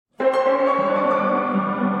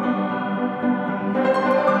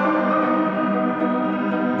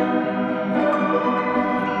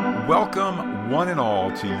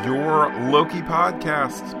to your Loki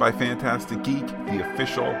podcast by Fantastic Geek, the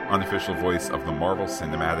official, unofficial voice of the Marvel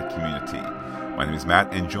Cinematic Community. My name is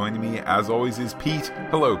Matt, and joining me, as always, is Pete.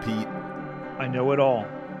 Hello, Pete. I know it all,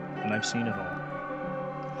 and I've seen it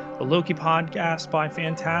all. The Loki podcast by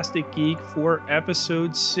Fantastic Geek for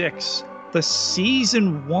episode 6, the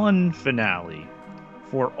season 1 finale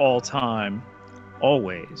for all time,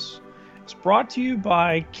 always. It's brought to you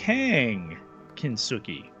by Kang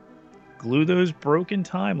Kinsuki. Glue those broken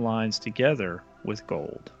timelines together with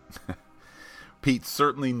gold. Pete,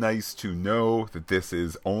 certainly nice to know that this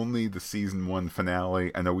is only the season 1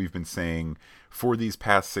 finale. I know we've been saying for these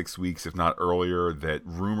past 6 weeks, if not earlier, that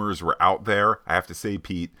rumors were out there. I have to say,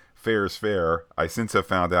 Pete, fair is fair. I since have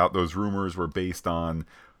found out those rumors were based on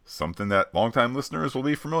something that longtime listeners will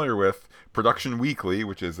be familiar with, Production Weekly,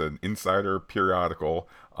 which is an insider periodical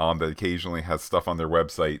that occasionally has stuff on their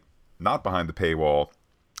website, not behind the paywall.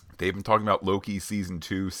 They've been talking about Loki Season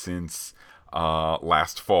 2 since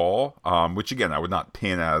last fall, which again, I would not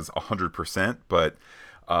pin as 100%, but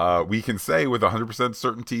we can say with 100%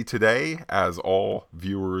 certainty today, as all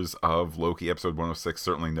viewers of Loki Episode 106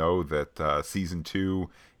 certainly know, that Season 2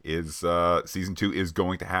 is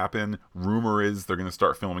going to happen. Rumor is they're going to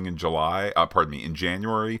start filming in in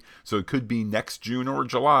January, so it could be next June or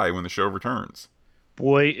July when the show returns.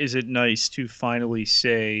 Boy, is it nice to finally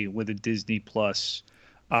say with a Disney Plus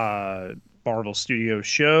Marvel Studios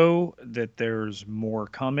show that there's more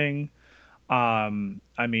coming. I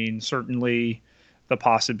mean, certainly the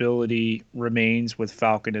possibility remains with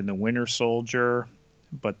Falcon and the Winter Soldier,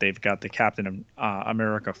 but they've got the Captain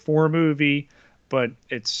America 4 movie. But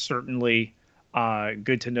it's certainly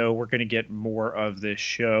good to know we're going to get more of this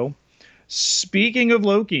show. Speaking of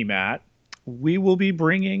Loki, Matt, we will be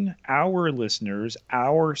bringing our listeners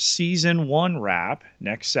our season 1 wrap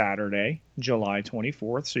next Saturday, July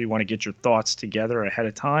 24th. So you want to get your thoughts together ahead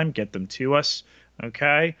of time, get them to us.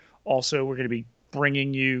 Okay. Also, we're going to be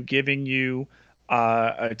giving you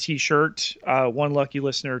a t-shirt, one lucky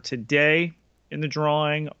listener today in the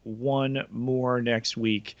drawing, one more next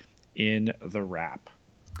week in the wrap.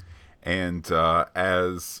 And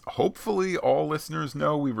as hopefully all listeners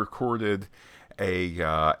know, we recorded a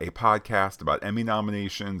podcast about Emmy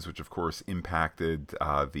nominations, which of course impacted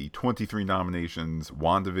the 23 nominations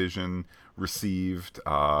WandaVision received.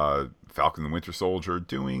 Falcon and the Winter Soldier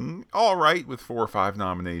doing all right with 4 or 5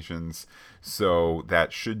 nominations. So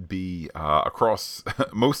that should be across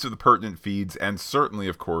most of the pertinent feeds, and certainly,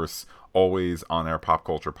 of course, always on our Pop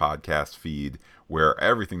Culture Podcast feed, where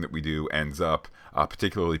everything that we do ends up.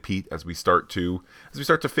 Particularly, Pete, as we start to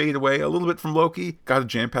fade away a little bit from Loki. Got a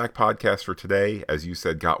jam-packed podcast for today, as you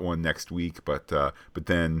said. Got one next week, but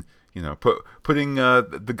then putting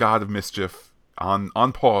the God of Mischief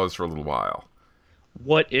on pause for a little while.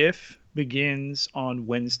 What If begins on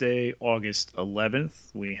Wednesday, August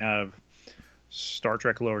 11th. We have Star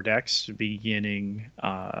Trek Lower Decks beginning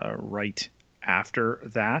right after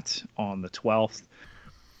that on the 12th.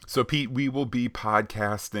 So, Pete, we will be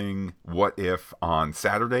podcasting What If on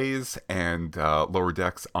Saturdays and Lower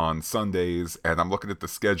Decks on Sundays. And I'm looking at the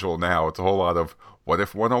schedule now. It's a whole lot of What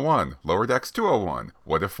If 101, Lower Decks 201,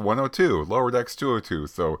 What If 102, Lower Decks 202.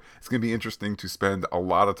 So it's going to be interesting to spend a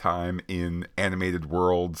lot of time in animated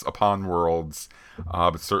worlds upon worlds,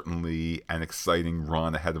 but certainly an exciting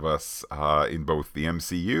run ahead of us in both the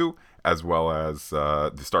MCU as well as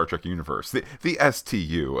the Star Trek universe, the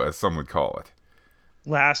STU, as some would call it.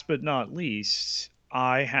 Last but not least,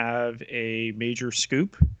 I have a major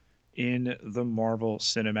scoop in the Marvel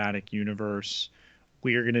Cinematic Universe.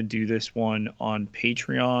 We are going to do this one on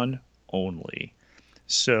Patreon only.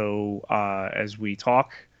 So as we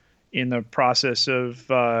talk in the process of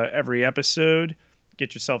every episode,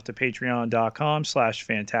 get yourself to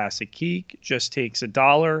patreon.com/fantasticgeek. Just takes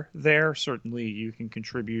 $1 there. Certainly you can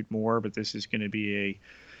contribute more, but this is going to be a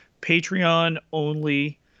Patreon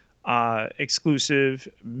only exclusive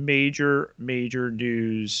major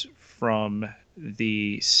news from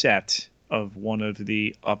the set of one of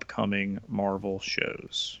the upcoming Marvel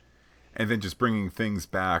shows. And then just bringing things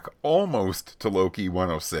back almost to Loki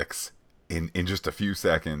 106 in just a few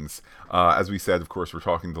seconds. As we said, of course, we're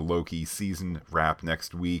talking the Loki season wrap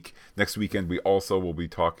next week. Next weekend, we also will be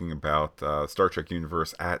talking about Star Trek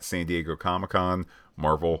Universe at San Diego Comic-Con.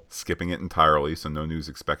 Marvel skipping it entirely, so no news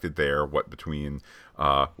expected there. What between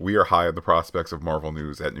we are high on the prospects of Marvel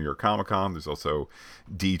news at New York Comic Con. There's also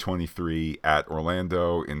D23 at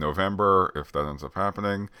Orlando in November, if that ends up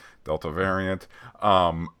happening. Delta variant.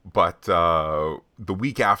 But the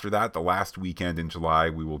week after that, the last weekend in July,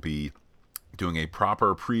 we will be doing a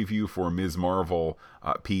proper preview for Ms. Marvel.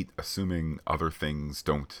 Pete, assuming other things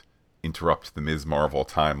don't interrupt the Ms. Marvel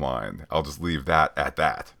timeline. I'll just leave that at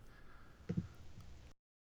that.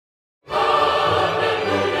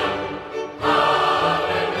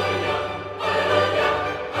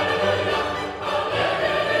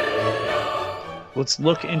 Let's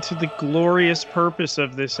look into the glorious purpose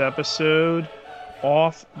of this episode.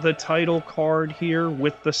 Off the title card here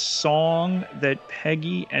with the song that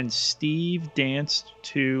Peggy and Steve danced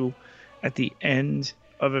to at the end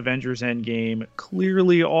of Avengers Endgame.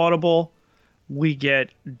 Clearly audible. We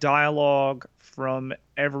get dialogue from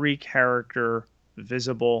every character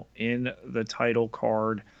visible in the title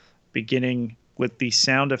card, beginning with the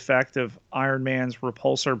sound effect of Iron Man's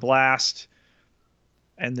repulsor blast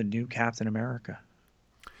and the new Captain America.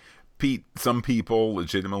 Pete, some people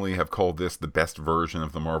legitimately have called this the best version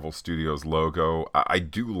of the Marvel Studios logo. I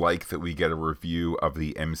do like that we get a review of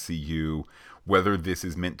the MCU, whether this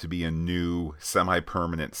is meant to be a new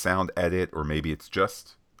semi-permanent sound edit, or maybe it's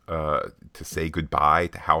just to say goodbye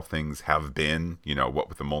to how things have been, you know, what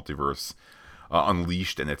with the multiverse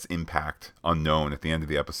unleashed and its impact unknown at the end of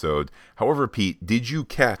the episode. However, Pete, did you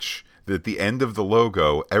catch that at the end of the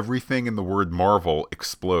logo, everything in the word Marvel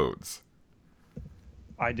explodes?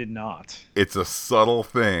 I did not. It's a subtle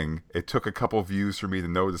thing. It took a couple views for me to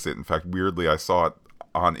notice it. In fact, weirdly, I saw it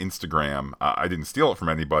on Instagram. I didn't steal it from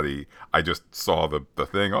anybody. I just saw the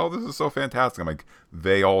thing. Oh, this is so fantastic. I'm like,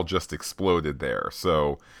 they all just exploded there.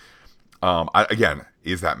 So, again,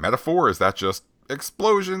 is that metaphor? Is that just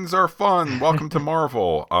explosions are fun? Welcome to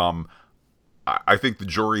Marvel. I think the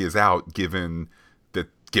jury is out, given that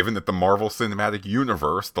the Marvel Cinematic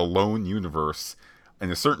Universe, the lone universe, in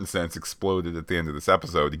a certain sense, exploded at the end of this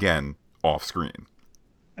episode, again, off screen.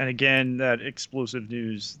 And again, that explosive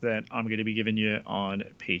news that I'm going to be giving you on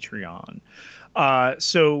Patreon.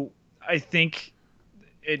 So I think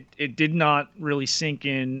it did not really sink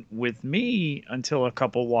in with me until a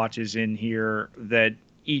couple watches in here that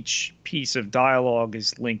each piece of dialogue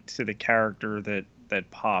is linked to the character that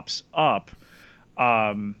pops up.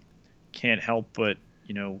 Can't help but,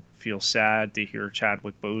 you know, feel sad to hear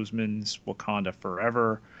Chadwick Boseman's Wakanda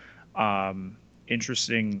Forever.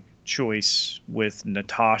 Interesting choice with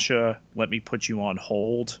Natasha, Let Me Put You on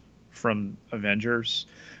Hold from Avengers.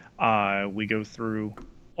 We go through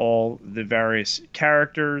all the various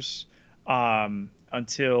characters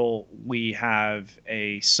until we have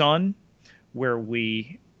a Sun, where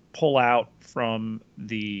we pull out from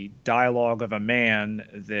the dialogue of a man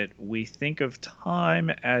that we think of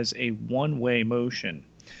time as a one-way motion.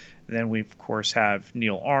 Then we, of course, have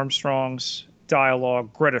Neil Armstrong's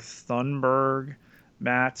dialogue, Greta Thunberg.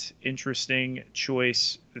 Matt, interesting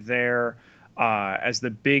choice there. As the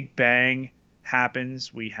Big Bang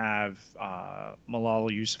happens, we have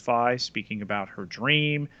Malala Yousafzai speaking about her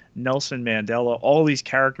dream, Nelson Mandela. All these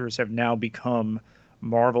characters have now become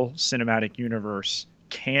Marvel Cinematic Universe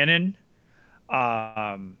canon.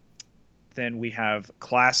 Then we have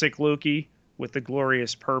classic Loki with the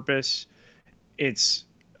glorious purpose. It's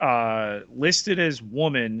listed as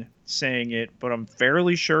woman saying it, but I'm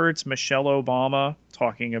fairly sure it's Michelle Obama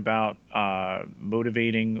talking about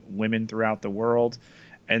motivating women throughout the world.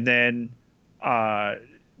 And then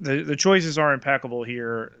the choices are impeccable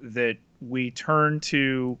here, that we turn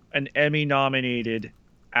to an Emmy-nominated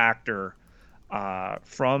actor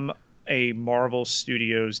from a Marvel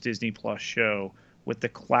Studios Disney Plus show with the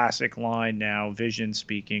classic line now, Vision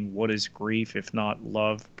speaking, "What is grief if not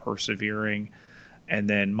love persevering?" And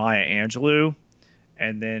then Maya Angelou,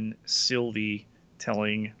 and then Sylvie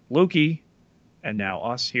telling Loki, and now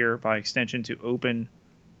us here by extension, to open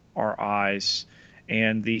our eyes.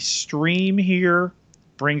 And the stream here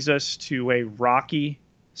brings us to a rocky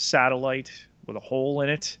satellite with a hole in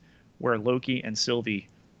it, where Loki and Sylvie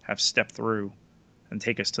have stepped through and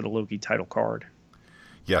take us to the Loki title card.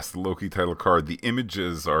 Yes, the Loki title card. The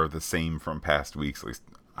images are the same from past weeks, at least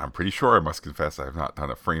I'm pretty sure. I must confess I have not done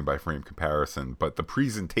a frame-by-frame comparison, but the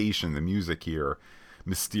presentation, the music here,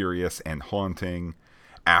 mysterious and haunting.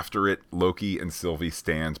 After it, Loki and Sylvie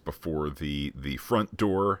stand before the front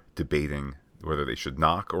door, debating whether they should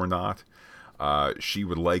knock or not. She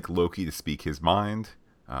would like Loki to speak his mind.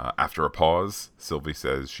 After a pause, Sylvie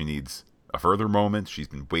says she needs a further moment. She's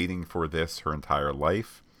been waiting for this her entire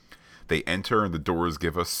life. They enter, and the doors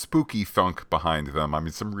give us spooky thunk behind them. I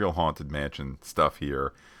mean, some real Haunted Mansion stuff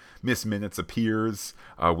here. Miss Minutes appears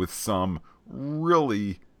with some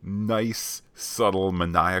really nice, subtle,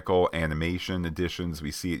 maniacal animation additions.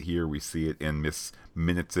 We see it here. We see it in Miss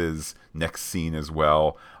Minutes' next scene as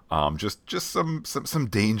well. Just some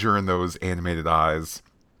danger in those animated eyes.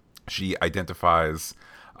 She identifies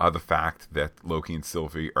the fact that Loki and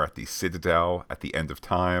Sylvie are at the Citadel at the end of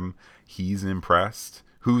time. He's impressed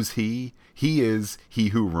Who's he? He is he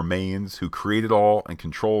who remains, who created all and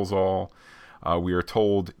controls all. We are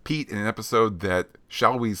told, Pete, in an episode that,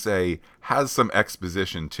 shall we say, has some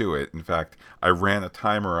exposition to it. In fact, I ran a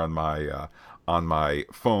timer on my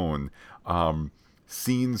phone.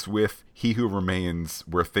 Scenes with He Who Remains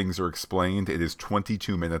where things are explained. It is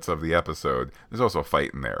 22 minutes of the episode. There's also a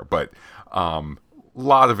fight in there, but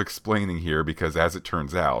lot of explaining here because, as it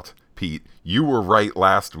turns out, Pete, you were right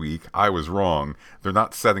last week. I was wrong. They're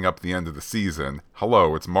not setting up the end of the season.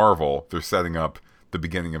 Hello, it's Marvel. They're setting up the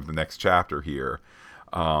beginning of the next chapter here.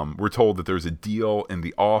 We're told that there's a deal in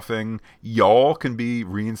the offing. Y'all can be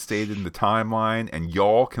reinstated in the timeline, and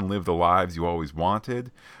y'all can live the lives you always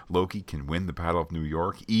wanted. Loki can win the Battle of New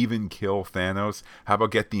York, even kill Thanos. How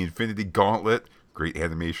about get the Infinity Gauntlet? Great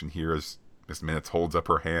animation here as Miss Minutes holds up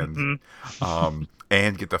her hand.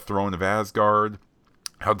 And get the throne of Asgard.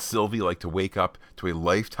 How'd Sylvie like to wake up to a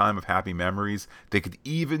lifetime of happy memories? They could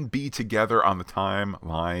even be together on the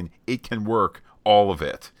timeline. It can work, all of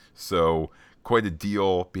it. So quite a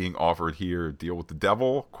deal being offered here. Deal with the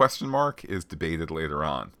devil, ? Is debated later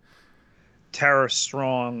on. Tara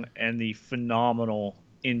Strong and the phenomenal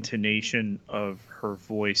intonation of her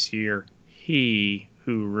voice here. He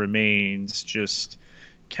who remains just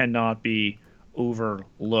cannot be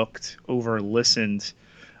overlooked, overlistened.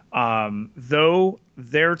 Though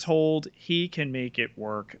they're told he can make it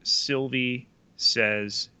work, Sylvie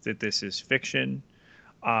says that this is fiction.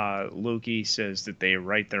 Loki says that they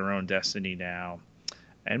write their own destiny now.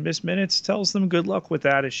 And Miss Minutes tells them good luck with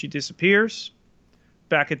that as she disappears.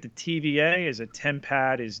 Back at the TVA, as a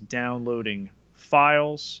TemPad is downloading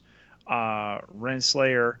files,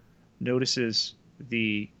 Renslayer notices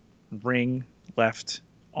the ring left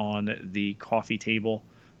on the coffee table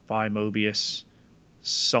by Mobius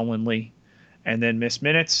sullenly. And then Miss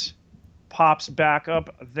Minutes pops back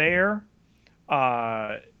up there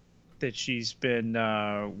that she's been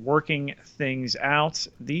working things out.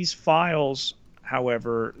 These files,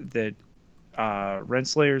 however, that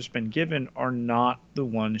Renslayer's been given are not the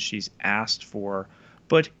ones she's asked for,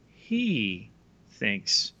 but he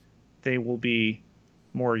thinks they will be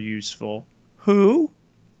more useful. Who?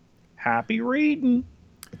 Happy reading.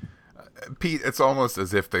 Pete, it's almost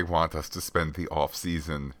as if they want us to spend the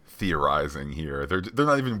off-season theorizing here. They're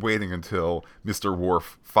not even waiting until Mr.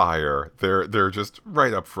 Worf fire. They're just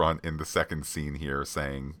right up front in the second scene here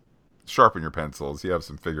saying, sharpen your pencils. You have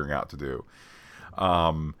some figuring out to do.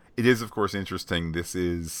 It is, of course, interesting. This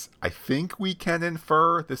is, I think we can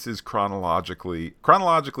infer, this is chronologically,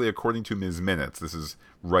 according to Ms. Minutes, this is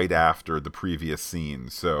right after the previous scene.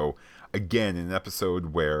 So, again, in an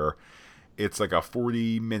episode where it's like a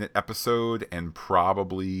 40-minute episode and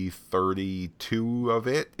probably 32 of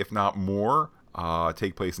it, if not more,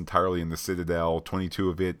 take place entirely in the Citadel. 22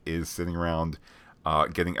 of it is sitting around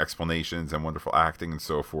getting explanations and wonderful acting and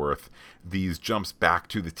so forth. These jumps back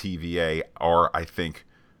to the TVA are, I think,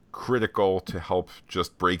 critical to help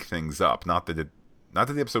just break things up. Not that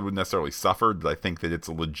the episode would necessarily suffer, but I think that it's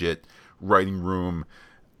a legit writing room,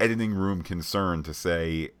 editing room concern to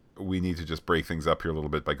say we need to just break things up here a little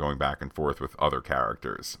bit by going back and forth with other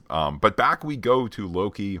characters. But back we go to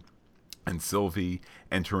Loki and Sylvie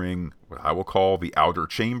entering what I will call the outer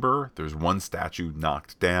chamber. There's one statue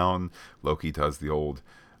knocked down. Loki does the old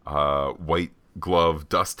white glove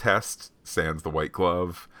dust test, sans the white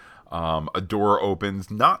glove. A door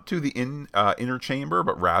opens, not to the inner chamber,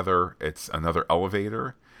 but rather it's another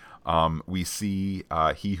elevator. We see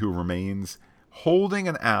He Who Remains holding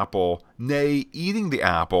an apple, nay, eating the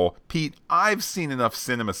apple. Pete, I've seen enough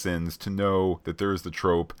CinemaSins to know that there's the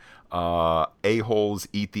trope, a-holes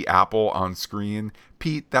eat the apple on screen.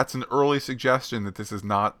 Pete, that's an early suggestion that this is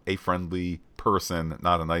not a friendly person,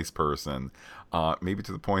 not a nice person. Maybe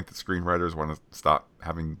to the point that screenwriters want to stop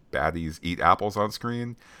having baddies eat apples on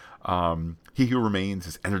screen. He Who Remains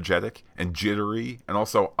is energetic and jittery and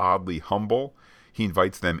also oddly humble. He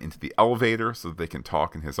invites them into the elevator so that they can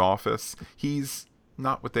talk in his office. He's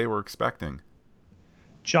not what they were expecting.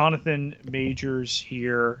 Jonathan Majors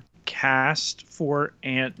here, cast for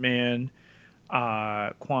Ant-Man,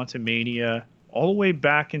 Quantumania, all the way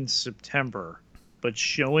back in September, but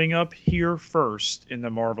showing up here first in the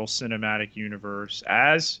Marvel Cinematic Universe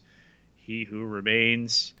as He Who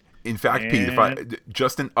Remains. In fact, Pete,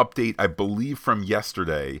 just an update, I believe from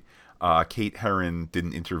yesterday, Kate Herron did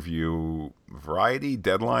an interview, Variety,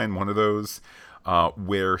 Deadline, one of those,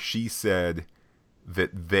 where she said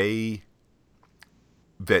that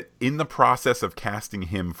that in the process of casting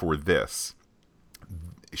him for this,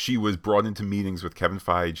 she was brought into meetings with Kevin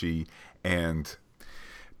Feige and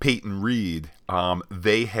Peyton Reed,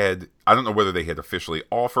 they had, I don't know whether they had officially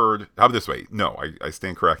offered, how about this way? No, I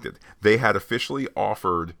stand corrected. They had officially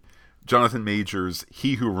offered Jonathan Majors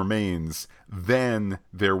He Who Remains. Then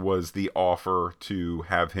there was the offer to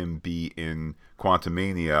have him be in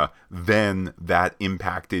Quantumania. Then that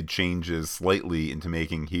impacted changes slightly into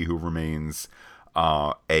making He Who Remains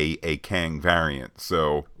a Kang variant.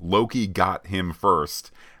 So Loki got him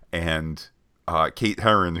first, and Kate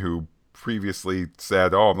Herron, who previously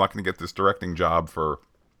said, "Oh, I'm not going to get this directing job for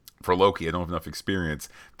Loki. I don't have enough experience."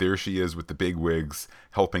 There she is with the big wigs,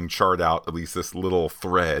 helping chart out at least this little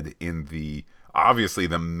thread in the obviously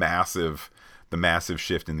the massive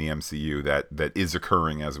shift in the MCU that is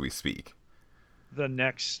occurring as we speak. The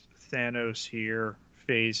next Thanos here,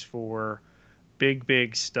 Phase 4,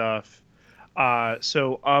 big stuff.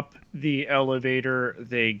 So up the elevator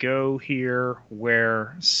they go here,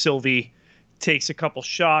 where Sylvie takes a couple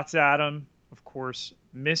shots at him. Of course,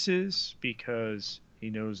 misses because he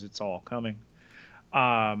knows it's all coming.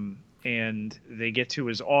 And they get to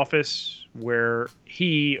his office, where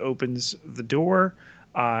he opens the door,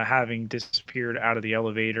 having disappeared out of the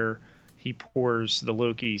elevator. He pours the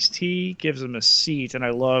Loki's tea, gives him a seat, and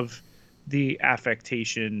I love the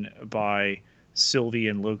affectation by Sylvie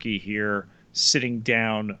and Loki here, sitting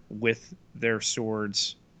down with their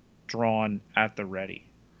swords drawn at the ready.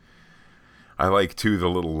 I like, too, the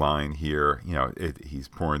little line here. You know, he's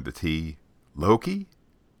pouring the tea. Loki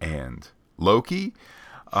and Loki.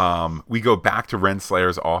 We go back to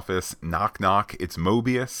Renslayer's office. Knock, knock. It's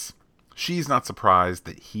Mobius. She's not surprised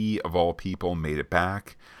that he, of all people, made it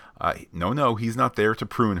back. No, he's not there to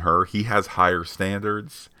prune her. He has higher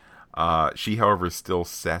standards. She, however, is still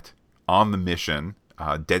set on the mission,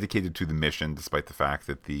 dedicated to the mission, despite the fact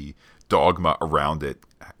that the dogma around it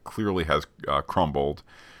clearly has crumbled.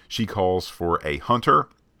 She calls for a hunter.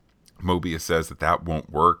 Mobius says that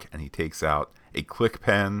won't work, and he takes out a click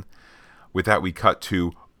pen. With that, we cut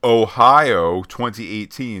to Ohio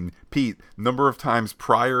 2018. Pete, number of times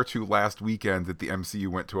prior to last weekend that the MCU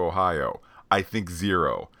went to Ohio? I think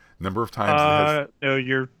 0. Number of times... No,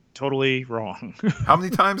 you're totally wrong. How many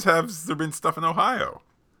times has there been stuff in Ohio?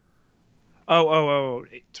 Oh,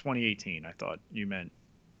 2018. I thought you meant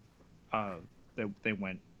they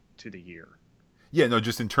went to the year. Yeah, no,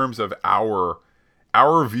 just in terms of our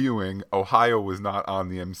viewing, Ohio was not on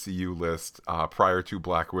the MCU list prior to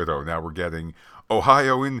Black Widow. Now we're getting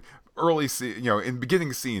Ohio in in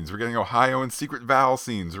beginning scenes. We're getting Ohio in Secret Val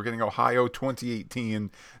scenes. We're getting Ohio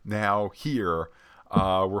 2018 now here,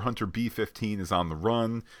 where Hunter B-15 is on the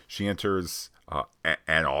run. She enters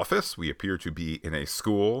an office. We appear to be in a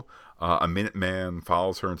school. A Minuteman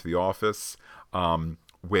follows her into the office,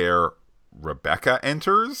 where Rebecca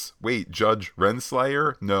enters. Wait, Judge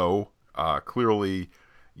Renslayer? No. Clearly,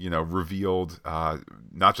 revealed,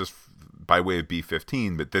 not just by way of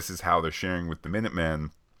B-15, but this is how they're sharing with the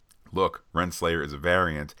Minutemen. Look, Renslayer is a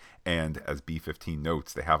variant, and as B-15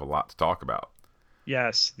 notes, they have a lot to talk about.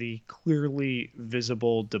 Yes, the clearly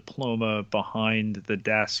visible diploma behind the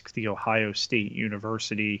desk, the Ohio State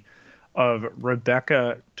University of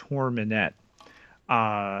Rebecca Torminette.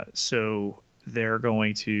 So they're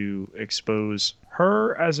going to expose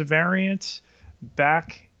her as a variant.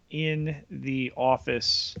 Back in the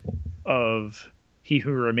office of He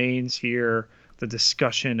Who Remains here, the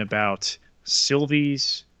discussion about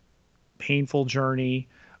Sylvie's painful journey,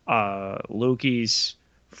 Loki's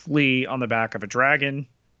flee on the back of a dragon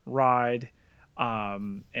ride,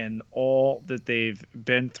 and all that they've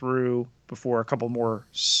been through before a couple more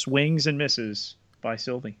swings and misses by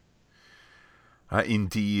Sylvie.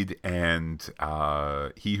 Indeed, and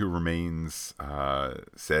He Who Remains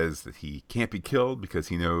says that he can't be killed because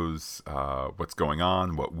he knows what's going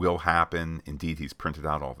on, what will happen. Indeed, he's printed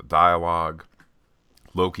out all the dialogue.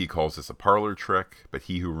 Loki calls this a parlor trick, but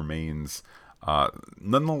He Who Remains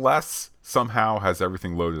nonetheless somehow has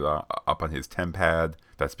everything loaded up on his tempad.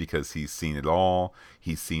 That's because he's seen it all.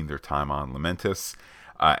 He's seen their time on Lamentus.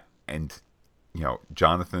 And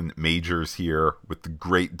Jonathan Majors here with the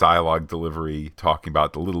great dialogue delivery, talking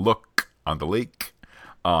about the little look on the lake.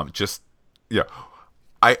 On a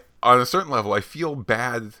certain level, I feel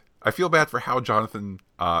bad for how Jonathan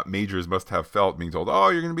Majors must have felt being told, "Oh,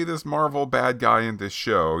 you're going to be this Marvel bad guy in this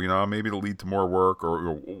show. Maybe it'll lead to more work,"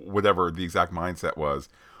 or whatever the exact mindset was.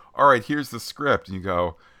 All right, here's the script, and you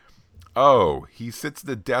go, "Oh, he sits at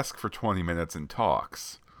the desk for 20 minutes and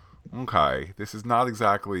talks. Okay, this is not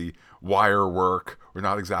exactly wire work. We're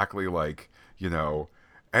not exactly like,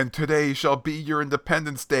 and today shall be your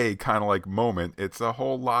Independence Day kind of like moment. It's a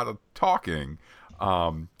whole lot of talking."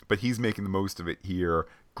 But he's making the most of it here.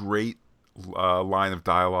 Great line of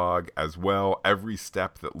dialogue as well. Every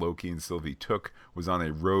step that Loki and Sylvie took was on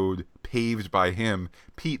a road paved by him.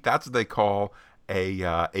 Pete, that's what they call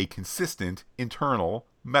a consistent internal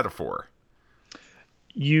metaphor.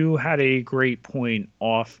 You had a great point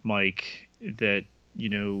off mic that,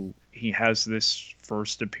 he has this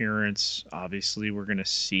first appearance. Obviously, we're going to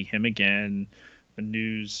see him again. The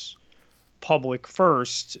news public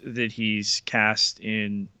first that he's cast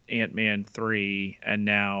in Ant-Man 3, and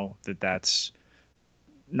now that's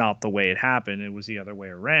not the way it happened. It was the other way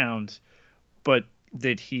around. But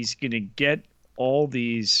that he's going to get all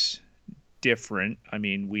these different, I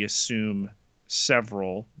mean, we assume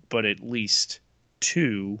several, but at least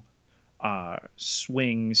two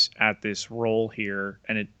swings at this role here.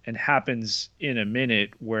 And it happens in a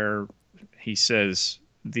minute where he says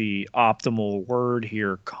the optimal word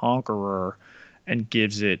here, conqueror, and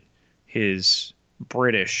gives it his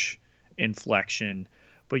British inflection.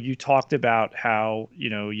 But you talked about how,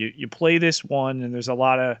 you play this one and there's a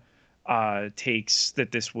lot of takes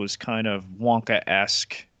that this was kind of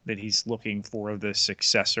Wonka-esque, that he's looking for the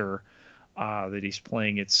successor, that he's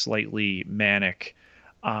playing it slightly manic.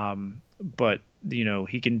 But,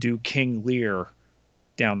 he can do King Lear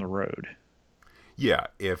down the road. Yeah,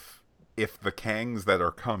 if the Kangs that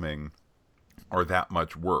are coming are that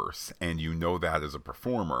much worse, and you know that as a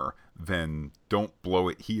performer, then don't blow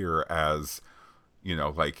it here as,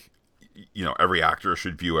 every actor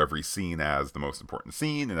should view every scene as the most important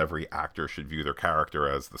scene, and every actor should view their character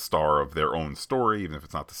as the star of their own story, even if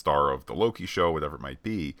it's not the star of the Loki show, whatever it might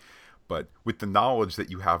be. But with the knowledge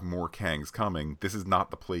that you have more Kangs coming, this is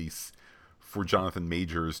not the place for Jonathan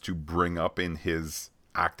Majors to bring up in his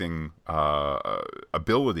acting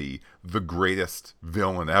ability the greatest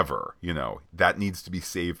villain ever. That needs to be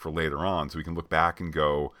saved for later on, so we can look back and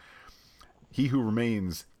go, He Who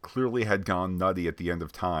Remains clearly had gone nutty at the end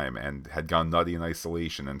of time, and had gone nutty in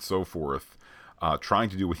isolation and so forth, trying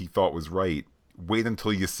to do what he thought was right. Wait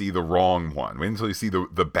until you see the wrong one. Wait until you see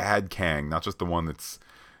the bad Kang, not just the one that's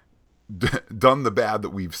done the bad that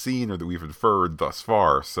we've seen or that we've inferred thus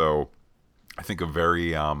far. So I think a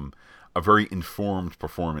very informed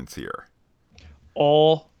performance here.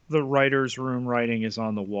 All the writer's room writing is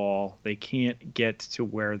on the wall. They can't get to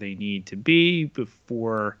where they need to be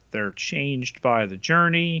before they're changed by the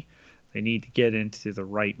journey. They need to get into the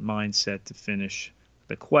right mindset to finish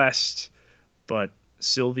the quest. But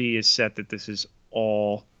Sylvie is set that this is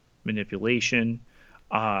all manipulation.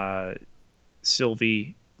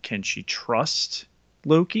 Sylvie, can she trust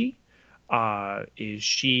Loki? Is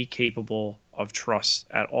she capable of trust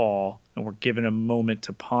at all? And we're given a moment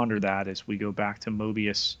to ponder that as we go back to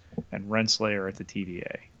Mobius and Renslayer at the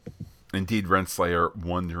TVA. Indeed, Renslayer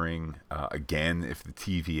wondering again if the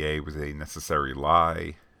TVA was a necessary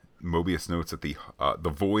lie. Mobius notes that the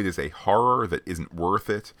void is a horror that isn't worth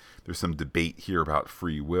it. There's some debate here about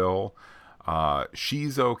free will.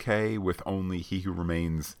 She's okay with only He Who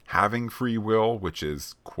Remains having free will, which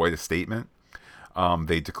is quite a statement.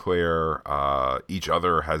 They declare each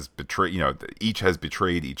other has betrayed, each has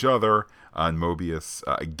betrayed each other, and Mobius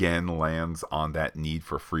again lands on that need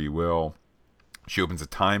for free will. She opens a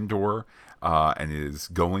time door and is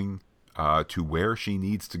going to where she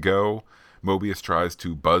needs to go. Mobius tries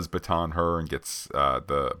to buzz baton her and gets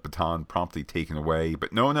the baton promptly taken away,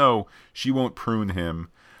 but no, she won't prune him.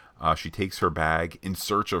 She takes her bag in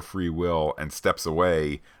search of free will and steps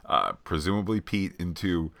away, presumably, Pete,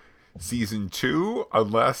 into season 2,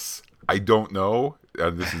 unless, I don't know,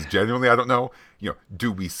 this is genuinely, I don't know,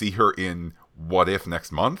 do we see her in What If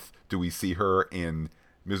next month? Do we see her in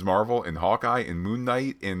Ms. Marvel, in Hawkeye, in Moon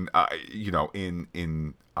Knight, in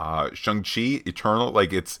Shang-Chi, Eternal?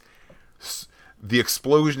 Like, it's the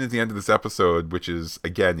explosion at the end of this episode, which is,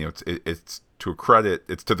 again, it's to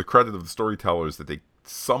the credit of the storytellers that they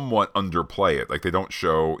somewhat underplay it. Like, they don't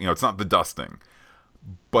show, it's not the dusting,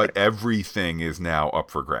 but everything is now up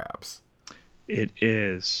for grabs. It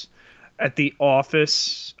is. At the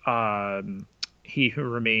office, He Who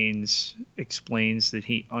Remains explains that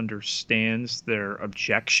he understands their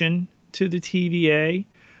objection to the TVA,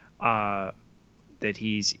 that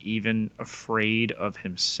he's even afraid of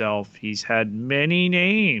himself. He's had many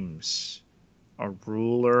names: a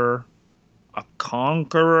ruler, a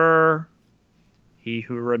conqueror, He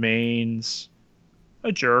Who Remains,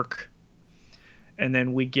 a jerk. And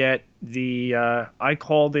then we get the, I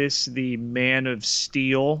call this the Man of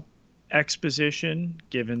Steel exposition,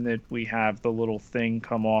 given that we have the little thing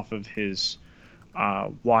come off of his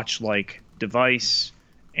watch-like device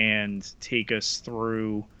and take us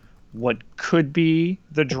through what could be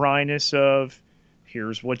the dryness of,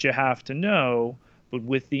 here's what you have to know, but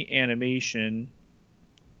with the animation,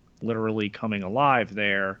 literally coming alive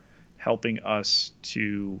there, helping us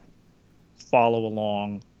to follow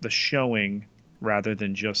along the showing rather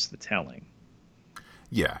than just the telling.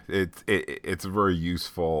 Yeah, it's very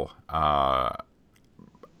useful.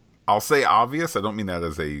 I'll say obvious. I don't mean that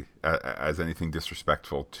as anything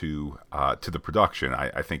disrespectful to the production.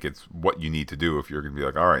 I think it's what you need to do if you're going to be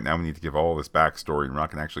like, all right, now we need to give all this backstory, and we're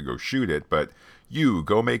not going to actually go shoot it, but you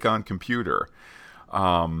go make on computer.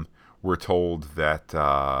 We're told that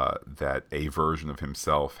a version of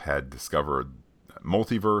himself had discovered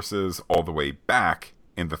multiverses all the way back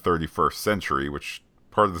in the 31st century, which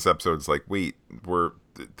part of this episode is like, wait, we're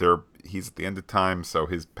there. He's at the end of time, so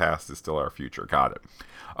his past is still our future. Got it.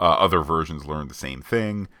 Other versions learned the same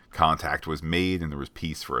thing. Contact was made, and there was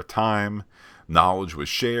peace for a time. Knowledge was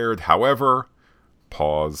shared. However,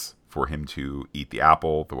 pause for him to eat the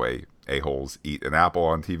apple the way a-holes eat an apple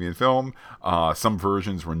on TV and film. Some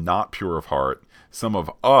versions were not pure of heart. Some of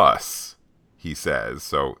us, he says.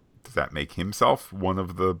 So does that make himself one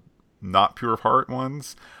of the not pure of heart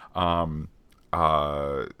ones?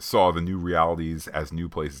 Saw the new realities as new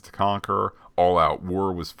places to conquer. All-out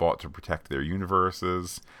war was fought to protect their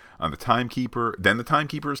universes. The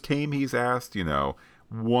timekeepers came, he's asked,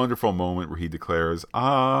 wonderful moment where he declares,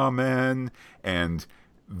 Amen, and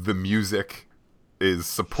the music is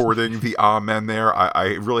supporting the Amen there.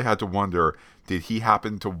 I really had to wonder, did he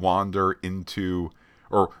happen to wander into,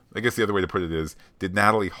 or I guess the other way to put it is, did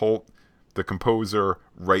Natalie Holt, the composer,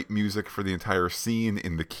 write music for the entire scene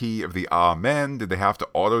in the key of the Amen? Did they have to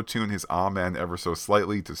auto-tune his Amen ever so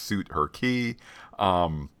slightly to suit her key?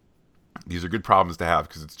 These are good problems to have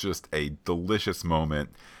because it's just a delicious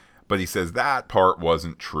moment. But he says that part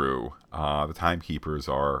wasn't true. The timekeepers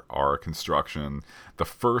are a construction. The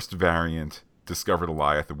first variant discovered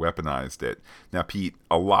Alioth and weaponized it. Now, Pete,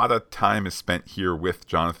 a lot of time is spent here with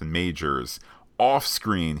Jonathan Majors. Off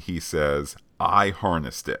screen, he says, I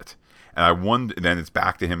harnessed it. And I wonder, then it's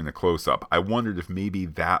back to him in a close-up. I wondered if maybe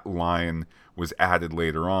that line was added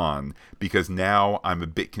later on, because now I'm a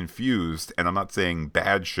bit confused, and I'm not saying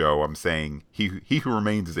bad show, I'm saying he who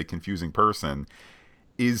remains is a confusing person.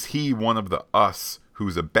 Is he one of the us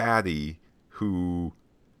who's a baddie who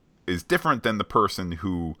is different than the person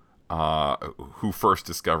who first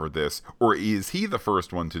discovered this, or is he the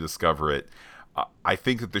first one to discover it? I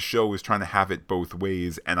think that the show is trying to have it both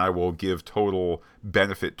ways, and I will give total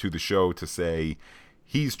benefit to the show to say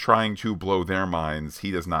he's trying to blow their minds.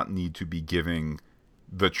 He does not need to be giving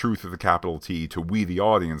the truth of the capital T to we, the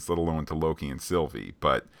audience, let alone to Loki and Sylvie.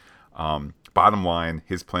 But bottom line,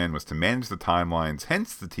 his plan was to manage the timelines,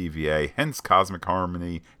 hence the TVA, hence Cosmic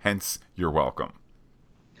Harmony, hence You're Welcome.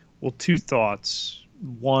 Well, two thoughts.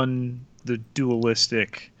 One, the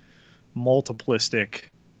dualistic, multiplistic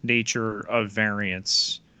nature of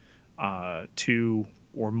variants, two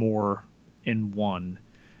or more in one.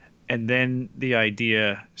 And then the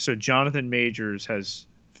idea, so Jonathan Majors has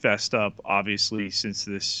fessed up, obviously, since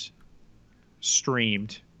this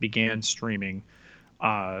began streaming,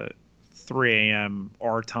 3 a.m.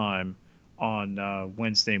 our time on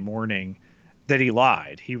Wednesday morning, that he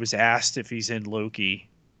lied. He was asked if he's in Loki,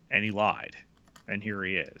 and he lied. And here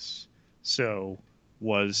he is. So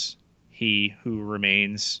was he who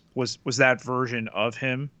remains, was that version of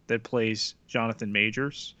him that plays Jonathan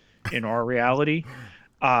Majors in our reality?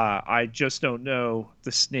 I just don't know.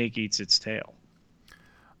 The snake eats its tail.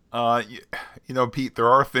 Pete, there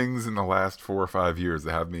are things in the last 4 or 5 years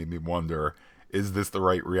that have made me wonder, is this the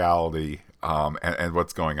right reality, and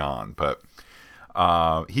what's going on? But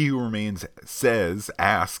he who remains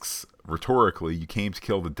asks rhetorically, you came to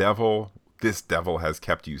kill the devil. This devil has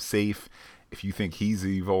kept you safe. If you think he's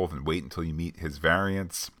evil, then wait until you meet his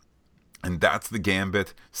variants. And that's the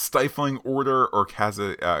gambit. Stifling order or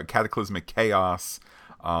cataclysmic chaos.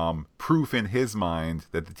 Proof in his mind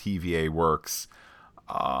that the TVA works.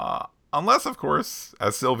 Unless, of course,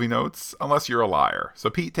 as Sylvie notes, unless you're a liar. So,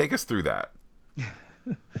 Pete, take us through that.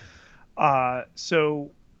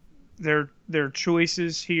 So their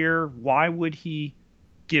choices here. Why would he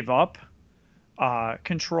give up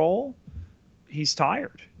control? He's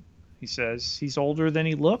tired. He says he's older than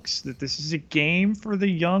he looks, that this is a game for the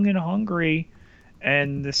young and hungry,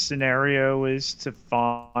 and the scenario is to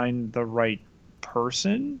find the right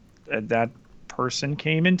person. And that person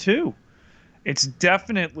came in too. It's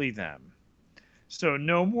definitely them. So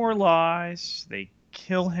no more lies. They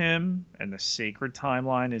kill him, and the sacred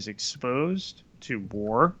timeline is exposed to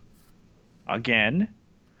war again,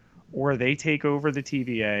 or they take over the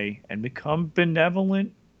TVA and become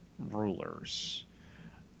benevolent rulers.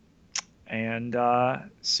 And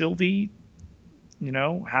Sylvie,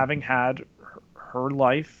 having had her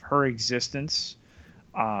life, her existence,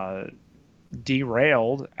 uh,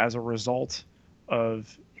 derailed as a result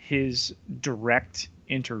of his direct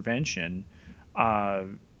intervention. Uh,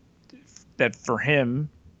 that for him,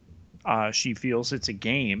 she feels it's a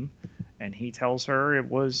game, and he tells her it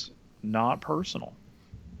was not personal.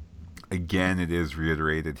 Again, it is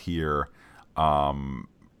reiterated here. Um,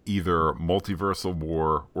 Either multiversal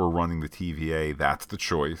war or running the TVA. That's the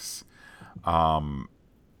choice. Um,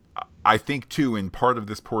 I think too, in part of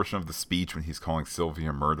this portion of the speech, when he's calling Sylvie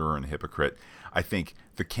a murderer and a hypocrite, I think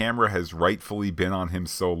the camera has rightfully been on him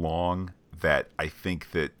so long that I think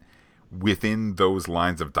that within those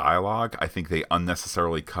lines of dialogue, I think they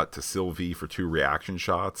unnecessarily cut to Sylvie for 2 reaction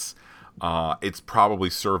shots. It's probably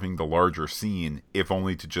serving the larger scene, if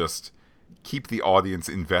only to just keep the audience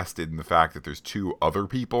invested in the fact that there's 2 other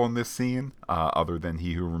people in this scene, other than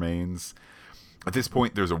He Who Remains. At this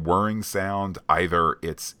point, there's a whirring sound. Either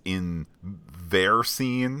it's in their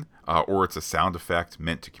scene, or it's a sound effect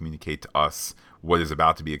meant to communicate to us what is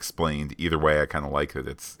about to be explained. Either way, I kind of like that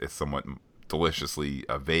it's somewhat deliciously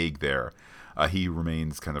vague there. He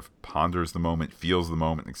Remains kind of ponders the moment, feels the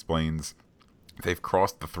moment, and explains they've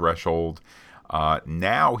crossed the threshold.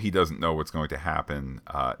 Now he doesn't know what's going to happen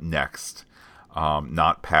next,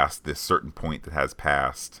 not past this certain point that has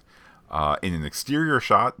passed. In an exterior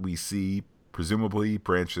shot, we see presumably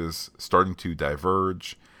branches starting to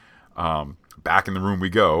diverge. Back in the room we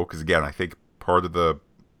go, because again, I think part of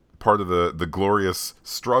the glorious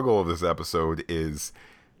struggle of this episode is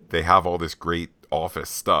they have all this great office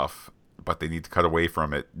stuff, but they need to cut away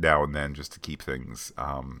from it now and then just to keep things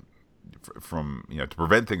from, to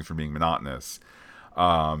prevent things from being monotonous.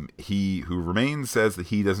 He Who Remains says that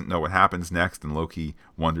he doesn't know what happens next, and Loki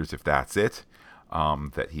wonders if that's it.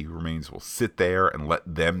 That He Who Remains will sit there and let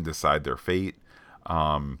them decide their fate.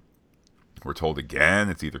 We're told again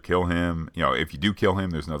it's either kill him. If you do kill him,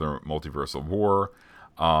 there's another multiversal war.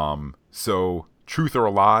 So truth or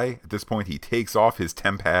a lie, at this point he takes off his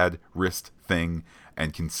tempad wrist thing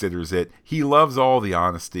and considers it. He loves all the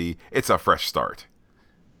honesty. It's a fresh start.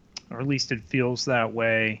 Or at least it feels that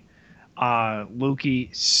way. Loki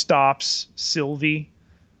stops Sylvie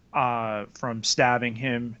from stabbing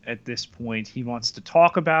him at this point. He wants to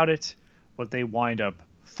talk about it, but they wind up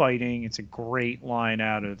fighting. It's a great line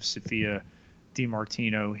out of Sophia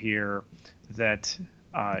DiMartino here that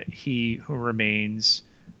He Who Remains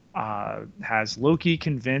has Loki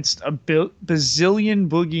convinced a bazillion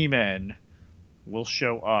boogeymen will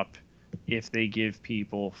show up if they give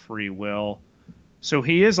people free will. So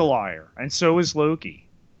he is a liar, and so is Loki.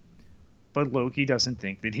 But Loki doesn't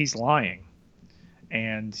think that he's lying.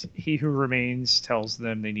 And He Who Remains tells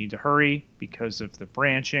them they need to hurry because of the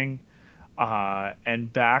branching.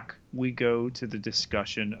 And back we go to the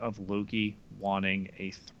discussion of Loki wanting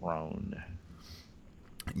a throne.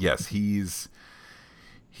 Yes, he's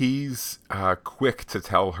quick to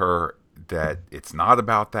tell her that it's not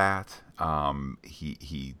about that.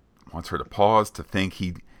 He wants her to pause, to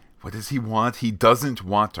think. What does he want? He doesn't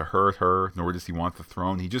want to hurt her, nor does he want the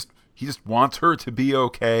throne. He just wants her to be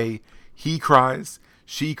okay. He cries,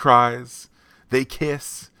 she cries, they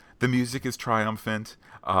kiss. The music is triumphant.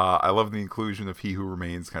 I love the inclusion of He Who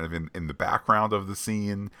Remains kind of in the background of the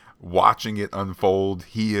scene, watching it unfold.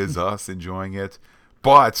 He is us enjoying it.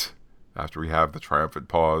 But after we have the triumphant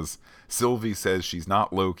pause, Sylvie says she's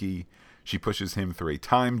not Loki. She pushes him through a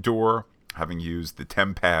time door, having used the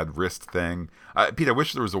tempad wrist thing. Pete, I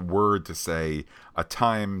wish there was a word to say a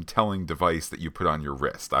time-telling device that you put on your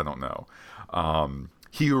wrist. I don't know.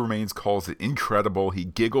 He Who Remains calls it incredible. He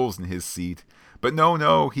giggles in his seat. But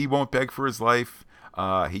no, he won't beg for his life.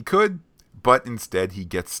 He could, but instead he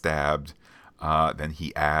gets stabbed. Then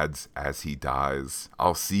he adds, as he dies,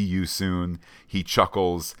 "I'll see you soon." He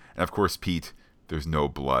chuckles. And of course, Pete, there's no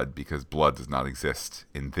blood, because blood does not exist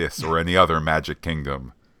in this or any other magic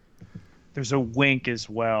kingdom. There's a wink as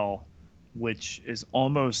well, which is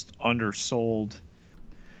almost undersold.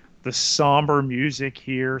 The somber music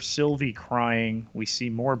here, Sylvie crying. We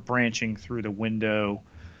see more branching through the window.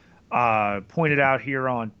 Pointed out here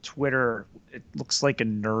on Twitter, it looks like a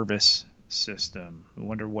nervous system. I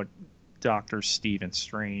wonder what Dr. Stephen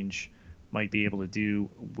Strange might be able to do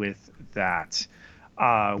with that.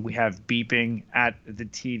 We have beeping at the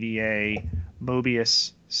TVA.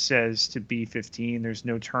 Mobius says to B-15, there's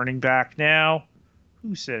no turning back now.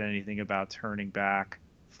 Who said anything about turning back?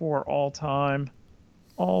 For all time,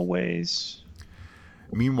 always.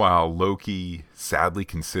 Meanwhile, Loki sadly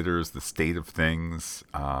considers the state of things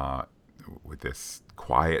with this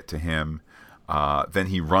quiet to him. Then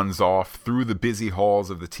he runs off through the busy halls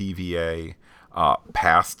of the TVA,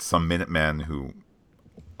 past some Minutemen who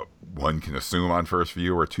one can assume on first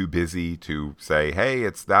view are too busy to say, hey,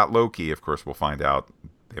 it's that Loki. Of course, we'll find out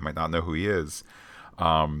they might not know who he is.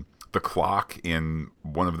 The clock in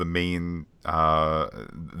one of the main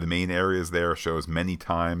areas there shows many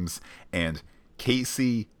times, and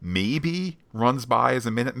Casey maybe runs by as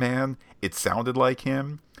a Minuteman. It sounded like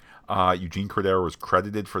him. Eugene Cordero was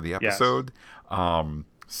credited for the episode. Yes.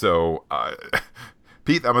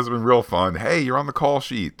 Pete, that must have been real fun. Hey, you're on the call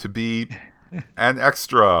sheet to be an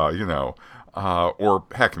extra, or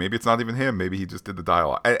heck, maybe it's not even him. Maybe he just did the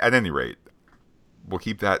dialogue. At any rate, we'll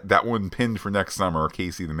keep that one pinned for next summer.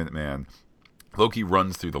 Casey the Minuteman. Loki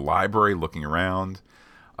runs through the library looking around.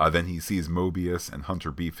 Then he sees Mobius and Hunter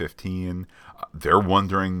B-15. They're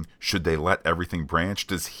wondering, should they let everything branch?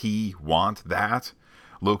 Does he want that?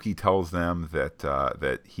 Loki tells them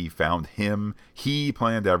that he found him. He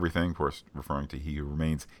planned everything, of course, referring to He Who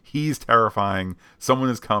Remains. He's terrifying. Someone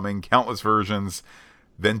is coming. Countless versions.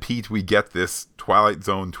 Then, Pete, we get this Twilight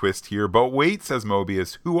Zone twist here. But wait, says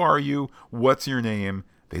Mobius. Who are you? What's your name?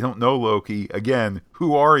 They don't know Loki. Again,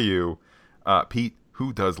 who are you? Pete,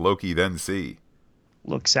 who does Loki then see?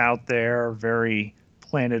 Looks out there, very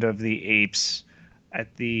Planet of the Apes,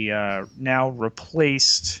 at the now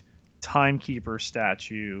replaced Timekeeper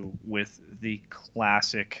statue with the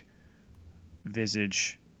classic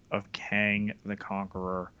visage of Kang the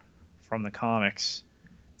Conqueror from the comics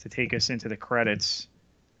to take us into the credits,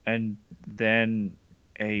 and then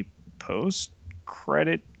a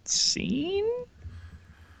post-credit scene?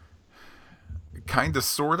 Kinda,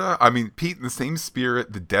 sorta. I mean, Pete, in the same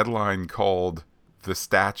spirit, the Deadline called the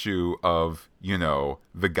statue of,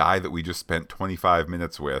 the guy that we just spent 25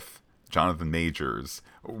 minutes with, Jonathan Majors,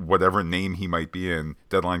 whatever name he might be in,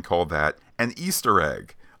 Deadline called that an Easter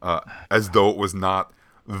egg, as though it was not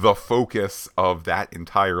the focus of that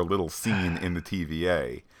entire little scene in the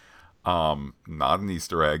TVA. Not an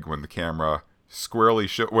Easter egg when the camera squarely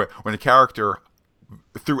when a character,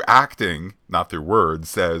 through acting, not through words,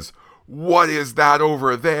 says, "What is that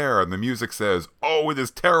over there?" And the music says, "Oh, it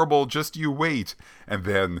is terrible, just you wait." And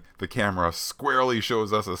then the camera squarely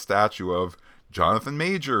shows us a statue of Jonathan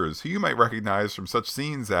Majors, who you might recognize from such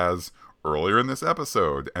scenes as earlier in this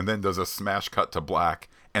episode, and then does a smash cut to black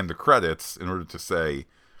and the credits in order to say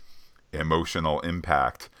emotional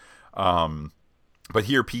impact. But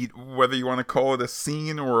here, Pete, whether you want to call it a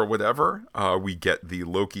scene or whatever, we get the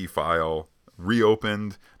Loki file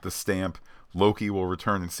reopened, the stamp, Loki will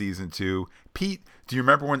return in season 2. Pete, do you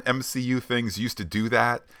remember when MCU things used to do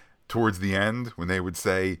that towards the end, when they would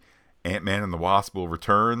say Ant-Man and the Wasp will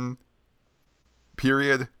return?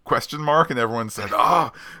 Period? Question mark? And everyone said,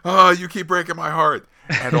 you keep breaking my heart,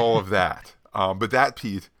 and all of that. But that,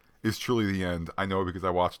 Pete, is truly the end. I know, because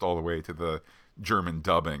I watched all the way to the German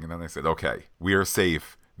dubbing, and then I said, okay, we are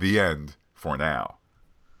safe. The end for now.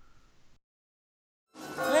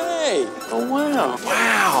 Hey! Oh, wow.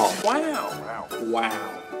 Wow. Wow.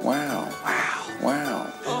 Wow. Wow. Wow.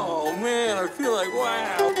 Wow. Oh, man, I feel like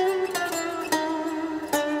wow.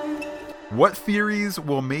 What theories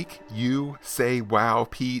will make you say wow,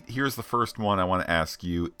 Pete? Here's the first one I want to ask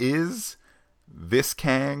you. Is this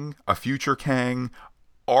Kang a future Kang?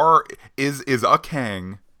 Or is a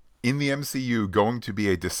Kang in the MCU going to be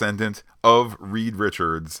a descendant of Reed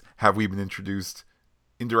Richards? Have we been introduced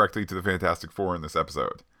indirectly to the Fantastic Four in this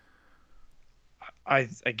episode? I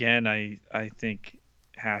think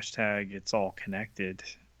hashtag it's all connected.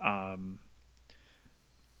 But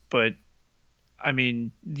I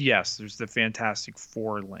mean, yes, there's the Fantastic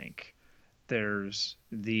Four link. There's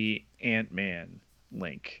the Ant-Man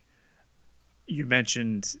link. You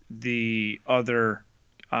mentioned the other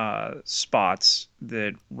spots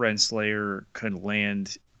that Renslayer could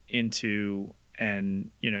land into, and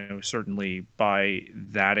certainly by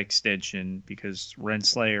that extension, because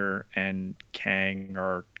Renslayer and Kang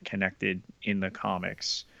are connected in the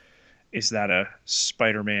comics, is that a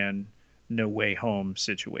Spider-Man No Way Home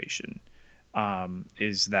situation?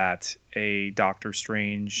 Is that a Doctor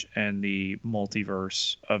Strange and the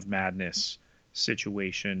Multiverse of Madness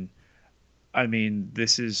situation? I mean,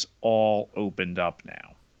 this is all opened up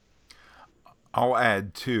now. I'll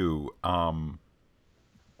add too.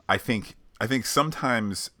 I think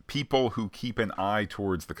sometimes people who keep an eye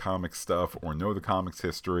towards the comic stuff, or know the comics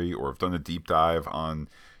history, or have done a deep dive on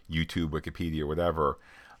YouTube, Wikipedia, whatever,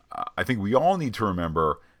 I think we all need to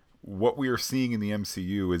remember what we are seeing in the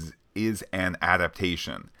MCU is an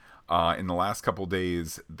adaptation. In the last couple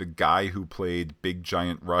days, the guy who played Big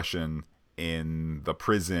Giant Russian in the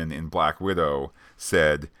prison in Black Widow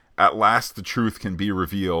said, "At last the truth can be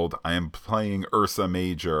revealed. I am playing Ursa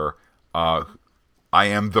Major. I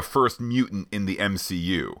am the first mutant in the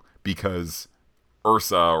MCU," because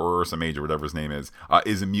Ursa or Ursa Major, whatever his name is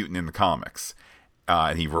a mutant in the comics.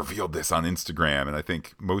 And he revealed this on Instagram, and I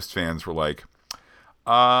think most fans were like,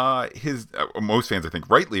 most fans, I think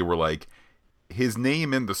rightly, were like, his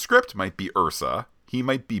name in the script might be Ursa. He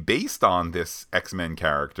might be based on this X-Men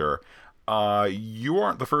character. You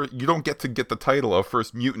aren't the first. You don't get to get the title of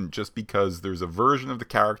first mutant just because there's a version of the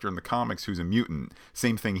character in the comics who's a mutant.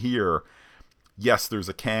 Same thing here. Yes, there's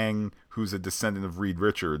a Kang who's a descendant of Reed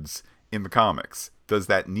Richards in the comics. Does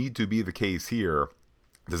that need to be the case here?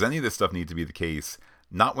 Does any of this stuff need to be the case?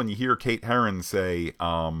 Not when you hear Kate Herron say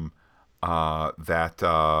that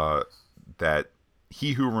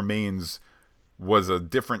He Who Remains was a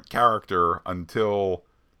different character until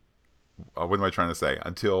what am I trying to say?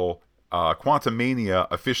 Until Quantumania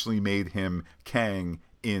officially made him Kang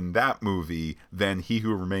in that movie. Then He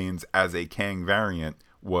Who Remains as a Kang variant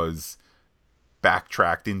was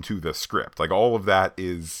backtracked into the script. Like, all of that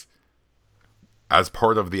is as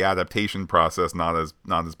part of the adaptation process, not as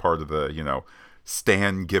part of the,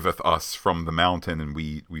 Stan giveth us from the mountain and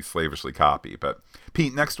we slavishly copy. But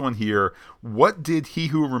Pete, next one here. What did He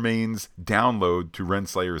Who Remains download to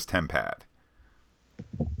Renslayer's Tempad?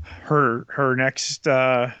 Her next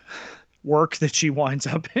work that she winds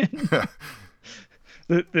up in.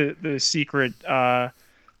 the secret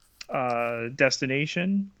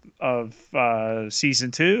destination of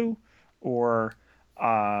season 2, or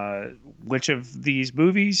which of these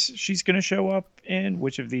movies she's going to show up in,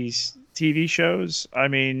 which of these TV shows. I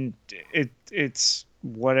mean, it's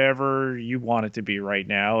whatever you want it to be right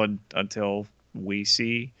now, and until we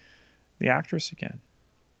see the actress again.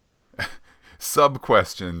 Sub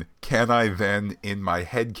question: can I then, in my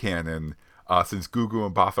head canon, since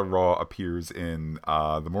Gugu Mbatha Raw appears in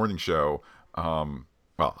the morning show,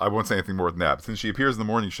 well, I won't say anything more than that, but since she appears in the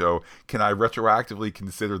morning show, can I retroactively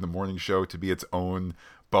consider the morning show to be its own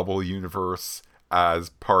bubble universe as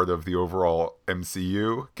part of the overall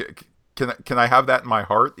MCU? Can I have that in my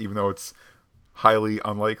heart, even though it's highly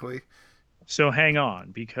unlikely? So hang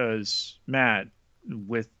on, because Matt,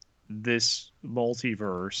 with this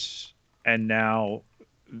multiverse and now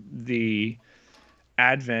the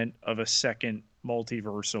advent of a second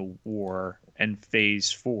multiversal war and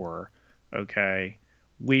phase 4, okay,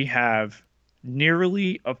 we have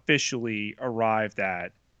nearly officially arrived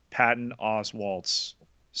at Patton Oswalt's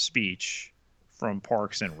speech from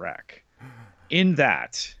Parks and Rec. In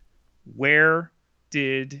that, where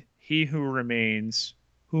did He Who Remains,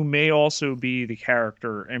 who may also be the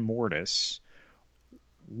character Immortus,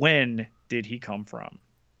 when did he come from?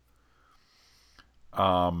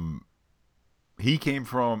 He came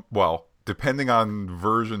from, well, depending on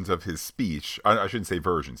versions of his speech, I shouldn't say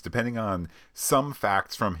versions, depending on some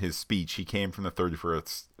facts from his speech, he came from the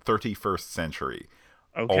 31st century.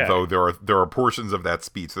 Okay. Although there are portions of that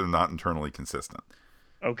speech that are not internally consistent.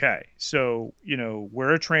 Okay. So,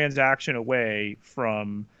 we're a transaction away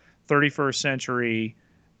from 31st century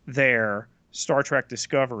there, Star Trek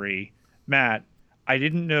Discovery. Matt, I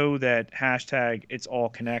didn't know that hashtag It's All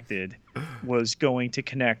Connected was going to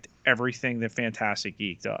connect everything that Fantastic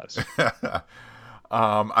Geek does.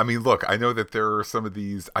 I mean, look, I know that there are some of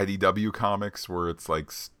these IDW comics where it's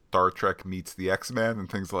like Star Trek meets the X-Men and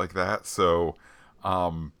things like that. So,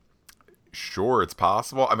 sure, it's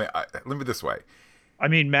possible. I mean, let me put it this way. I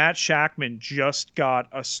mean, Matt Shackman just got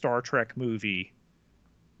a Star Trek movie.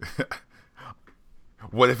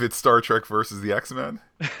 What if it's Star Trek versus the X-Men?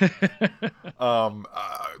 Let me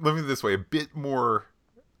put it this way.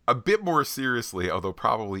 A bit more seriously, although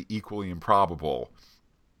probably equally improbable.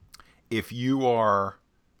 If you are,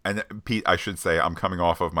 and Pete, I should say, I'm coming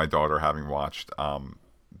off of my daughter having watched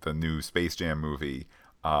the new Space Jam movie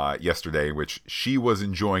yesterday, which she was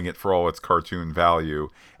enjoying it for all its cartoon value,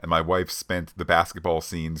 and my wife spent the basketball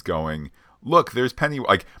scenes going, look, there's Pennywise.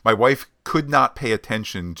 Like, my wife could not pay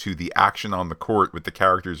attention to the action on the court with the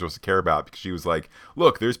characters you're supposed to care about, because she was like,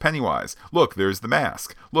 look, there's Pennywise. Look, there's the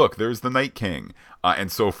Mask. Look, there's the Night King,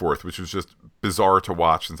 and so forth, which was just bizarre to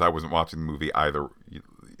watch since I wasn't watching the movie either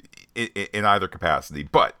in either capacity.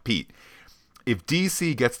 But, Pete, if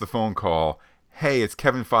DC gets the phone call, hey, it's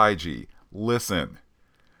Kevin Feige, listen,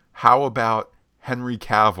 how about Henry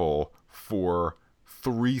Cavill for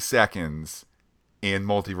 3 seconds in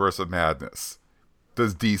Multiverse of Madness?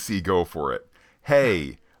 Does DC go for it?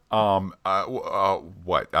 Hey,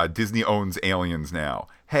 Disney owns Aliens now.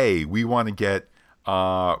 Hey, we want to get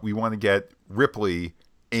Ripley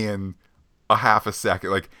in a half a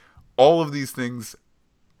second. Like, all of these things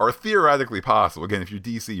are theoretically possible. Again, if you're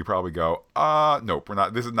DC, you probably go, nope, we're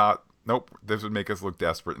not. This is not. Nope, this would make us look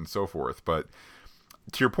desperate and so forth. But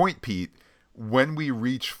to your point, Pete, when we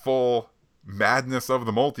reach full madness of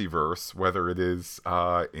the multiverse, whether it is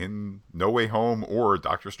in No Way Home or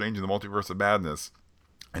Doctor Strange in the Multiverse of Madness.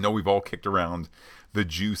 I know we've all kicked around the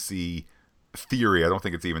juicy theory. I don't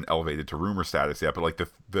think it's even elevated to rumor status yet, but like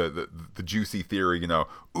the juicy theory,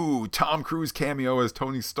 ooh, Tom Cruise cameo as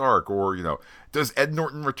Tony Stark, or does Ed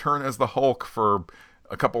Norton return as the Hulk for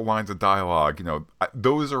a couple lines of dialogue?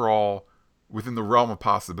 Those are all within the realm of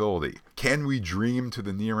possibility. Can we dream to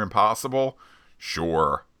the near impossible?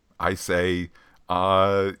 Sure. I say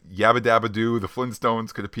Yabba Dabba Doo, the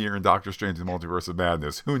Flintstones could appear in Doctor Strange in the Multiverse of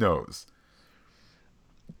Madness. Who knows?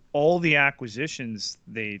 All the acquisitions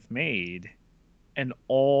they've made and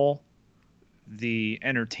all the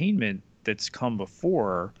entertainment that's come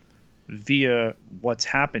before via what's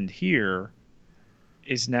happened here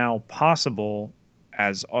is now possible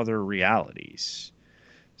as other realities.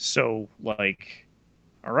 So, like,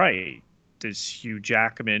 all right, does Hugh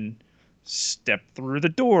Jackman step through the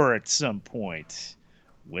door at some point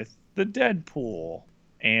with the Deadpool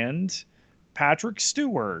and Patrick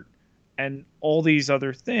Stewart and all these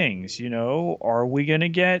other things? Are we going to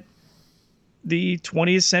get the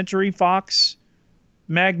 20th Century Fox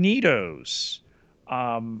Magnetos?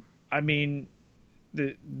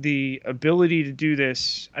 The ability to do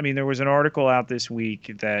this. There was an article out this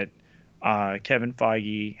week that Kevin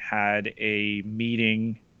Feige had a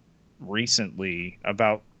meeting recently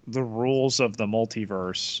about the rules of the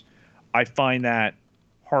multiverse. I find that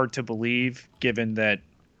hard to believe, given that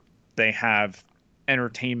they have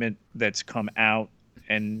entertainment that's come out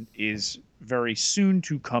and is very soon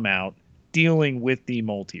to come out dealing with the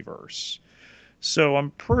multiverse. So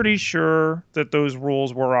I'm pretty sure that those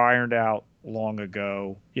rules were ironed out long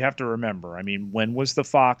ago. You have to remember, when was the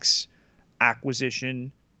Fox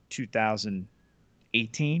acquisition?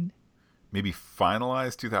 2018? Maybe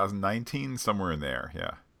finalized 2019, somewhere in there,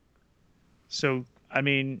 yeah. So,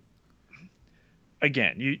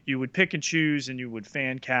 again, you would pick and choose and you would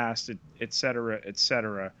fan cast, et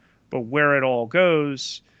cetera, but where it all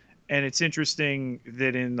goes. And it's interesting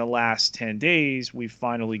that in the last 10 days, we've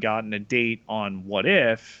finally gotten a date on What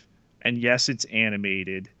If. And yes, it's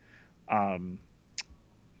animated.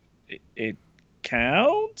 It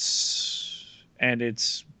counts. And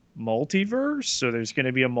it's multiverse. So there's going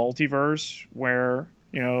to be a multiverse where,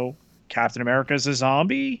 Captain America is a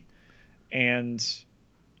zombie. And,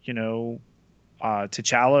 T'Challa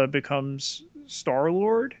becomes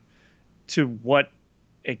Star-Lord. To what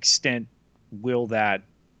extent will that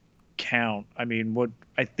count? What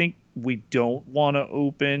I think we don't want to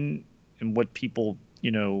open, and what people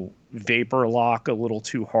vapor lock a little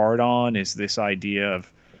too hard on, is this idea of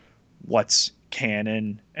what's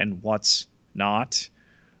canon and what's not.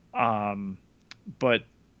 But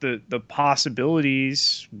the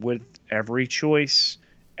possibilities with every choice,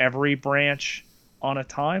 every branch on a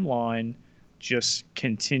timeline, just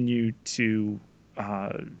continue to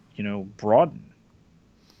broaden.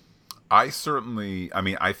 I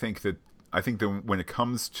think that when it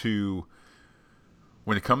comes to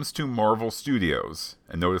Marvel Studios,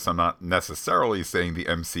 and notice I'm not necessarily saying the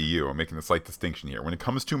MCU, I'm making a slight distinction here. When it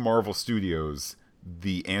comes to Marvel Studios,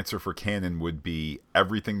 the answer for canon would be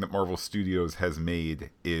everything that Marvel Studios has made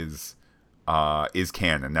is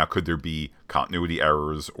canon. Now, could there be continuity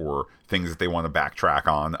errors or things that they want to backtrack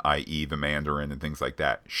on, i.e. the Mandarin and things like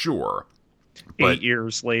that? Sure. But 8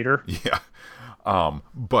 years later. Yeah.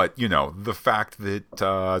 But, the fact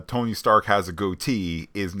that Tony Stark has a goatee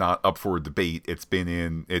is not up for debate. It's been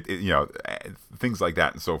in, things like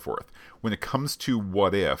that and so forth. When it comes to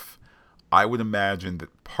What If, I would imagine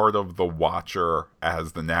that part of the Watcher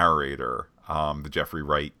as the narrator, the Jeffrey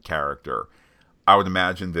Wright character, I would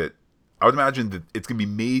imagine that it's going to be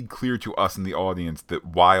made clear to us in the audience that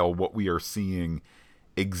while what we are seeing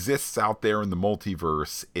exists out there in the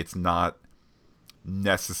multiverse, it's not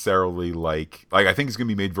necessarily like I think it's going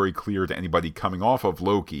to be made very clear to anybody coming off of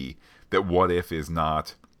Loki that What If is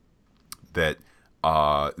not that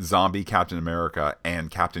zombie Captain America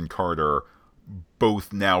and Captain Carter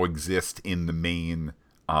both now exist in the main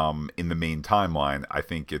timeline. I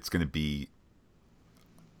think it's going to be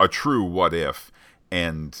a true What If,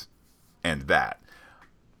 and that.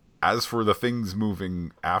 As for the things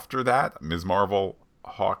moving after that, Ms. Marvel,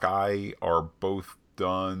 Hawkeye are both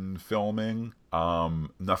done filming.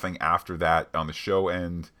 Nothing after that on the show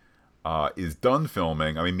end is done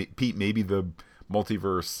filming. Pete, maybe the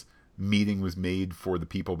multiverse meeting was made for the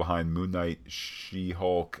people behind Moon Knight,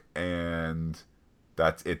 She-Hulk, and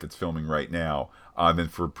that's it that's filming right now. Then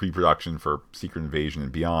for pre-production for Secret Invasion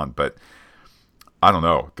and beyond. But I don't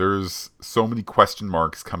know. There's so many question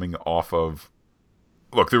marks coming off of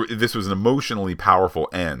look, this was an emotionally powerful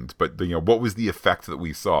end, but what was the effect that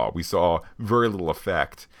we saw? We saw very little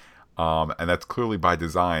effect, and that's clearly by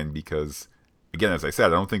design because, again, as I said,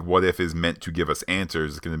 I don't think What If is meant to give us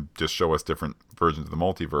answers. It's going to just show us different versions of the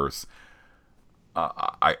multiverse.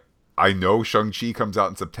 I know Shang-Chi comes out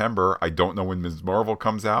in September. I don't know when Ms. Marvel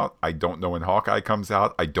comes out. I don't know when Hawkeye comes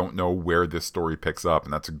out. I don't know where this story picks up,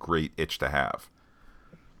 and that's a great itch to have.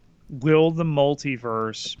 Will the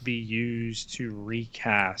multiverse be used to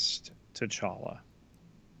recast T'Challa?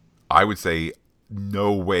 I would say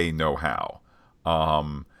no way, no how.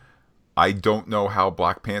 I don't know how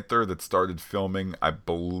Black Panther, that started filming, I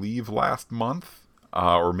believe, last month,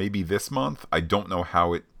 or maybe this month. I don't know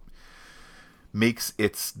how it makes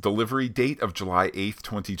its delivery date of July 8th,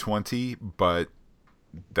 2020, but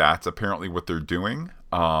that's apparently what they're doing.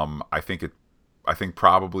 I think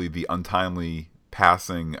probably the untimely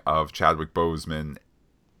passing of Chadwick Boseman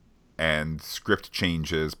and script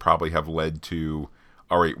changes probably have led to,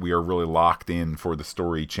 all right, we are really locked in for the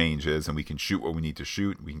story changes and we can shoot what we need to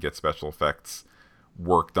shoot. We can get special effects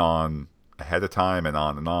worked on ahead of time and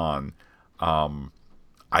on and on.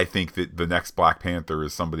 I think that the next Black Panther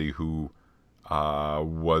is somebody who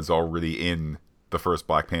was already in the first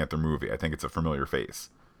Black Panther movie. I think it's a familiar face.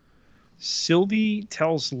 Sylvie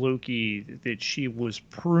tells Loki that she was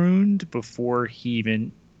pruned before he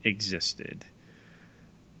even existed.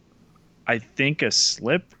 I think a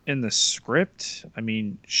slip in the script. I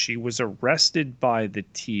mean, she was arrested by the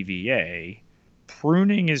TVA.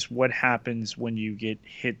 Pruning is what happens when you get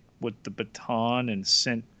hit with the baton and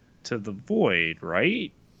sent to the void,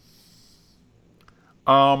 right?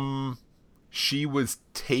 She was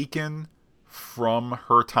taken from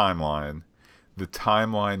her timeline. The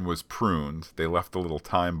timeline was pruned. They left a little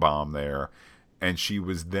time bomb there, and she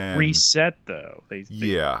was then reset. Though let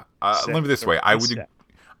me this way.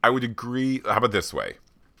 I would agree. How about this way?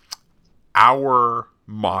 Our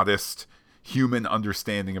modest human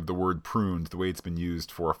understanding of the word pruned, the way it's been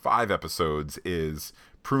used for 5 episodes, is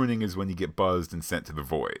pruning is when you get buzzed and sent to the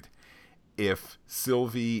void. If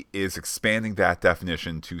Sylvie is expanding that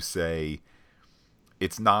definition to say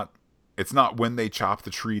it's not when they chop the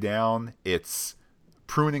tree down, it's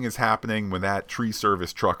pruning is happening when that tree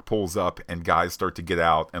service truck pulls up and guys start to get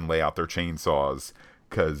out and lay out their chainsaws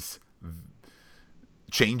because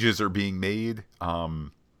changes are being made.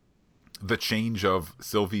 The change of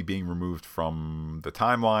Sylvie being removed from the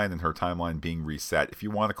timeline and her timeline being reset, if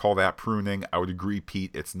you want to call that pruning, I would agree,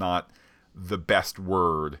 Pete, it's not the best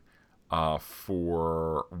word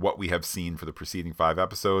for what we have seen for the preceding 5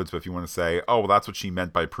 episodes. But if you want to say, oh, well, that's what she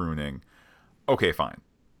meant by pruning, okay, fine.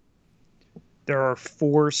 There are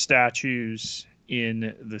 4 statues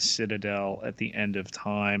in the Citadel at the end of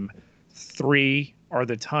time. 3 are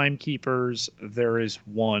the timekeepers. There is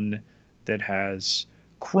 1 that has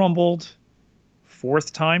crumbled.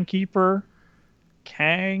 4th timekeeper,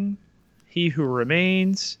 Kang, He Who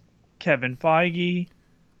Remains, Kevin Feige.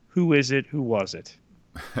 Who is it? Who was it?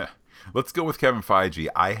 Let's go with Kevin Feige.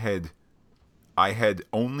 I had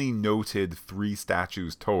only noted 3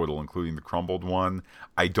 statues total, including the crumbled one.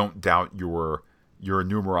 I don't doubt your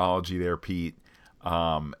numerology there, Pete.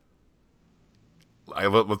 Let's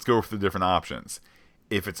go for the different options.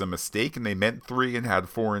 If it's a mistake and they meant 3 and had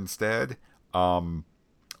 4 instead,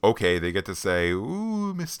 okay, they get to say,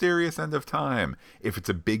 ooh, mysterious end of time. If it's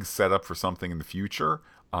a big setup for something in the future,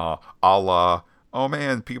 a la, oh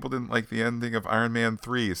man, people didn't like the ending of Iron Man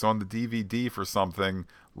 3, so on the DVD for something,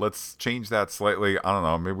 let's change that slightly. I don't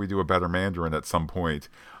know, maybe we do a better Mandarin at some point.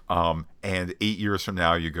 And 8 years from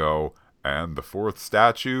now you go, and the 4th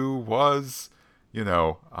statue was, I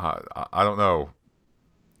don't know,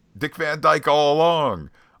 Dick Van Dyke all along.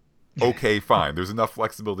 Okay, fine. There's enough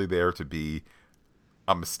flexibility there to be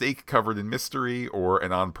a mistake covered in mystery or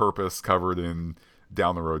an on purpose covered in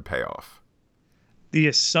down the road payoff. The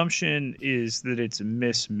assumption is that it's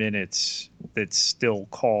Miss Minutes that still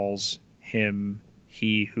calls him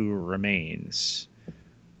He Who Remains.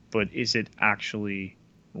 But is it actually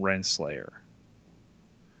Renslayer?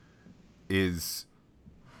 Is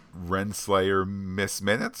Renslayer Miss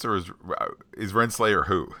Minutes, or is Renslayer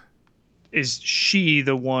who? Is she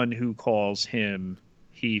the one who calls him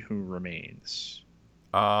He Who Remains?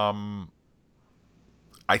 I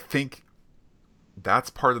think that's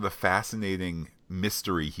part of the fascinating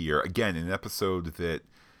mystery here. Again, an episode that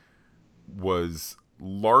was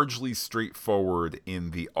largely straightforward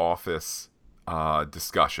in the Office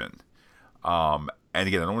discussion. And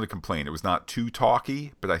again, I don't want to complain. It was not too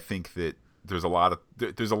talky, but I think that there's a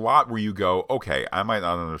lot where you go, okay, I might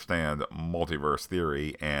not understand multiverse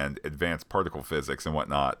theory and advanced particle physics and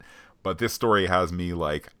whatnot, but this story has me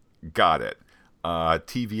like, got it.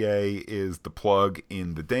 TVA is the plug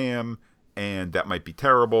in the dam, and that might be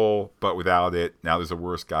terrible, but without it, now there's a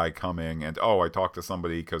worse guy coming, and I talked to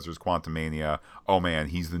somebody because there's Quantumania. Oh man,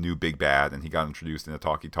 he's the new big bad, and he got introduced in a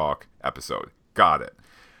Talkie Talk episode. Got it.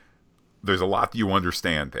 There's a lot that you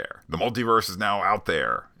understand there. The multiverse is now out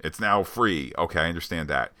there. It's now free. Okay, I understand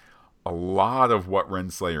that. A lot of what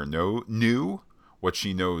Renslayer knew, what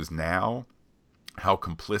she knows now, how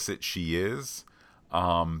complicit she is,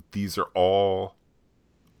 these are all,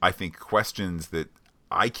 I think, questions that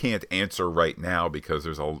I can't answer right now because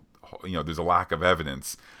there's a lack of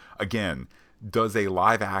evidence. Again, does a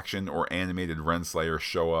live action or animated Renslayer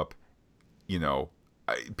show up?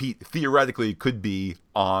 Pete, theoretically, it could be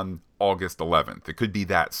on August 11th. It could be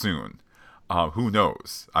that soon. Who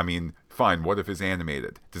knows? I mean, fine. What if it's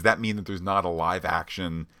animated? Does that mean that there's not a live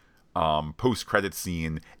action post-credit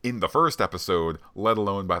scene in the first episode, let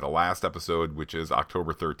alone by the last episode, which is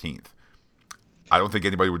October 13th? I don't think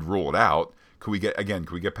anybody would rule it out. Could we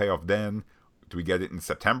get payoff then? Do we get it in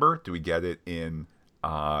September? Do we get it in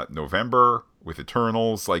November with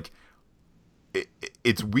Eternals? Like,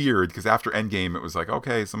 it's weird because after Endgame, it was like,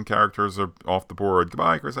 okay, some characters are off the board.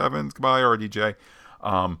 Goodbye, Chris Evans. Goodbye, RDJ.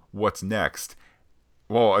 What's next?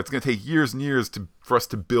 Well, it's going to take years and years for us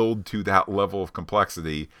to build to that level of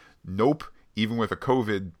complexity. Nope. Even with a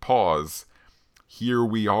COVID pause, here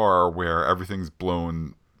we are where everything's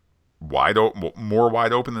blown more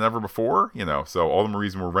wide open than ever before. So all the more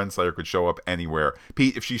reason where Renslayer could show up anywhere.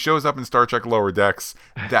 Pete, if she shows up in Star Trek Lower Decks,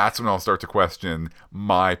 that's when I'll start to question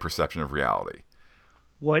my perception of reality.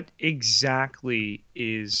 What exactly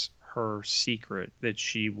is her secret that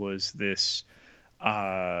she was this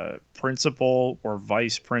principal or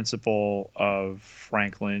vice principal of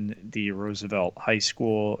Franklin D. Roosevelt High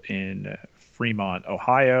School in Fremont,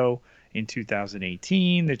 Ohio in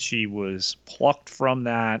 2018, that she was plucked from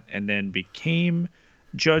that and then became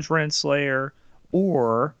Judge Renslayer?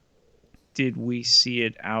 Or did we see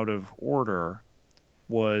it out of order?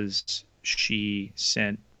 Was she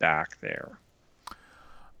sent back there?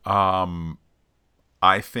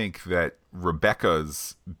 I think that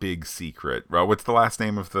Rebecca's big secret. Well, what's the last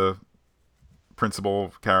name of the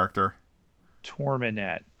principal character?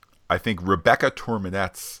 Torminette. I think Rebecca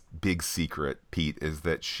Torminette's big secret, Pete, is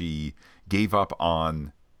that she gave up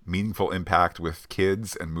on meaningful impact with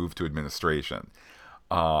kids and moved to administration.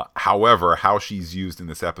 However, how she's used in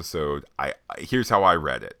this episode, here's how I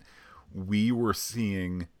read it. We were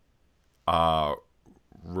seeing the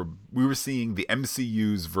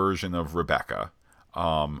MCU's version of Rebecca,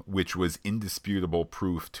 which was indisputable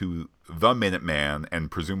proof to the Minuteman,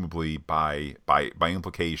 and presumably by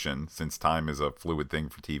implication, since time is a fluid thing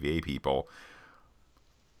for TVA people,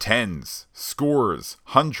 tens, scores,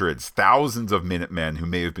 hundreds, thousands of Minutemen who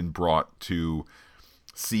may have been brought to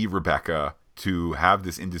see Rebecca to have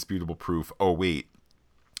this indisputable proof. Oh, wait.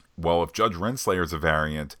 Well, if Judge Renslayer is a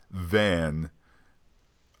variant, then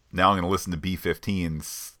now I'm going to listen to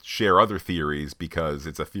B-15 share other theories because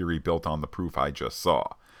it's a theory built on the proof I just saw.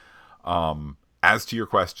 As to your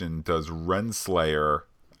question, does Renslayer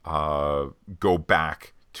go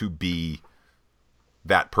back to be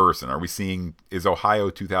that person? Are we seeing, is Ohio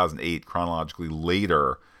 2008 chronologically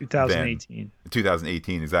later 2018.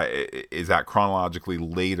 2018, is that chronologically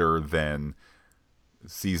later than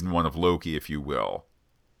season 1 of Loki, if you will?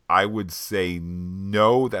 I would say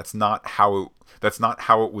no, that's not how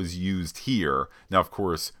it was used here. Now, of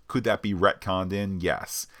course, could that be retconned in?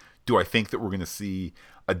 Yes. Do I think that we're going to see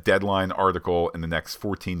a Deadline article in the next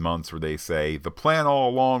 14 months where they say the plan all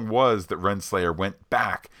along was that Renslayer went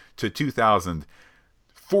back to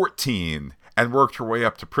 2014 and worked her way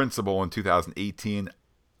up to principal in 2018?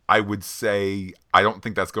 I would say I don't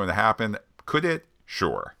think that's going to happen. Could it?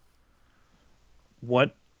 Sure.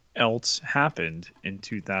 What else happened in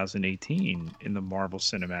 2018 in the Marvel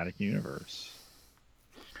Cinematic Universe?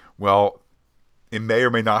 Well, it may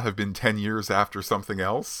or may not have been 10 years after something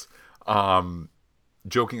else.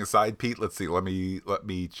 Joking aside, Pete, let's see. Let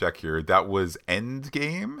me check here. That was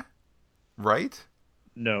Endgame, right?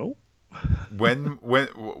 No. When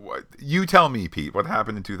you tell me, Pete, what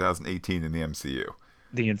happened in 2018 in the MCU?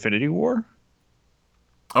 The Infinity War?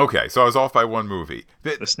 Okay, so I was off by one movie.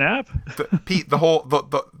 The Snap? Pete, the whole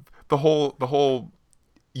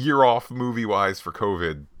year off movie wise for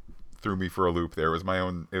COVID threw me for a loop there. It was my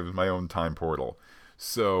own time portal.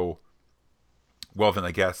 So, well then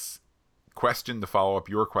I guess question to follow up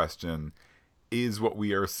your question is what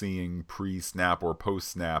we are seeing pre-snap or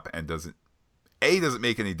post-snap, and does it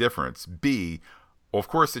make any difference? B, Well, of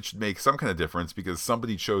course, it should make some kind of difference because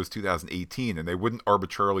somebody chose 2018 and they wouldn't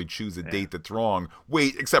arbitrarily choose a date that's wrong.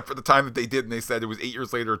 Wait, except for the time that they did, and they said it was 8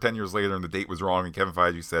 years later or 10 years later and the date was wrong, and Kevin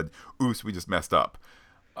Feige said, oops, we just messed up.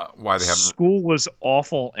 Why they haven't... School was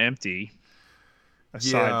awful empty,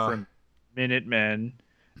 aside from Minutemen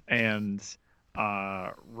and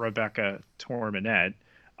Rebecca Torminette.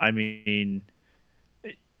 I mean,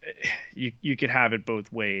 you could have it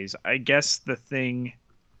both ways. I guess the thing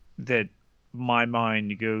that my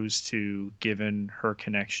mind goes to, given her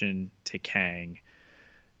connection to Kang,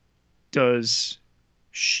 does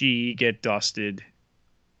she get dusted?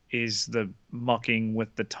 Is the mucking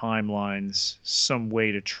with the timelines some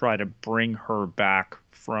way to try to bring her back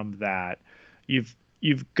from that? You've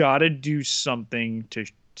got to do something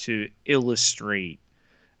to illustrate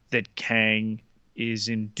that Kang is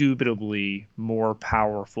indubitably more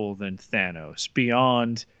powerful than Thanos,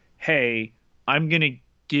 beyond, hey, I'm going to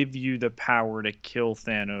give you the power to kill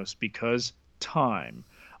Thanos because time.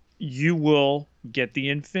 You will get the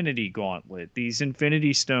Infinity Gauntlet. These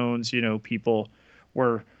Infinity Stones, people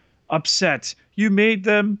were upset. You made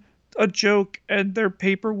them a joke and they're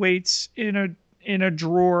paperweights in a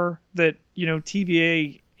drawer that,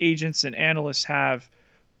 TVA agents and analysts have.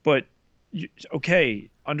 But okay,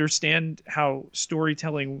 understand how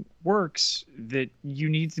storytelling works, that you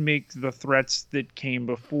need to make the threats that came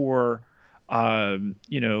before,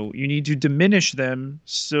 you need to diminish them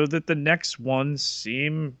so that the next ones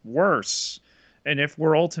seem worse. And if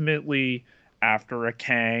we're ultimately after a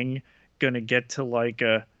Kang going to get to like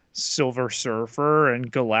a Silver Surfer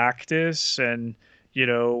and Galactus and,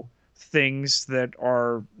 things that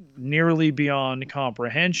are nearly beyond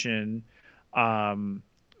comprehension,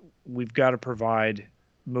 we've got to provide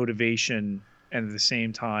motivation and at the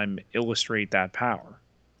same time illustrate that power.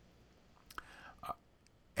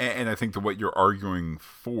 And I think that what you're arguing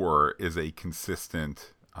for is a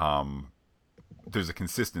consistent, there's a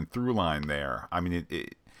consistent through line there. I mean,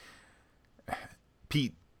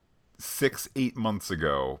 Pete, 6-8 months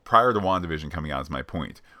ago, prior to WandaVision coming out, is my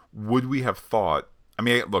point. Would we have thought, I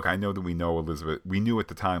mean, look, I know that we knew at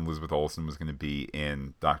the time Elizabeth Olsen was going to be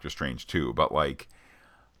in Doctor Strange 2, but like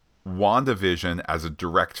WandaVision as a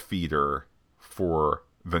direct feeder for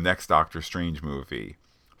the next Doctor Strange movie,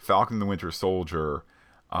 Falcon and the Winter Soldier,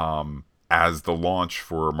 as the launch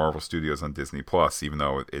for Marvel Studios on Disney Plus, even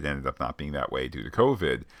though it ended up not being that way due to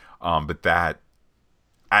COVID. But that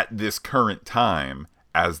at this current time,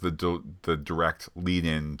 as the direct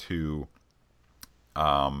lead-in to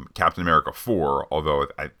Captain America 4, although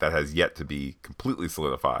that has yet to be completely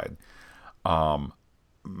solidified.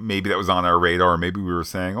 Maybe that was on our radar. Maybe we were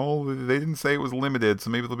saying, oh, they didn't say it was limited, so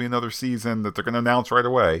maybe there'll be another season that they're going to announce right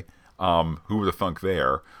away. Who would have thunk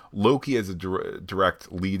there? Loki as a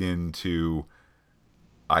direct lead-in to,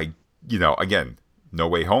 again, No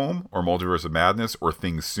Way Home or Multiverse of Madness or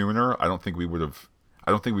Things Sooner. I don't think we would have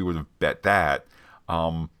bet that.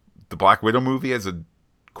 The Black Widow movie as a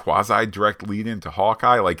quasi-direct lead-in to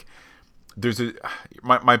Hawkeye. Like,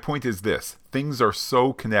 my point is this: things are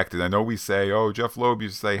so connected. I know we say, oh, Jeff Loeb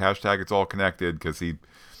used to say #it's all connected because he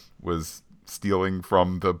was stealing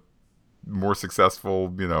from the more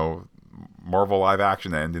successful, Marvel live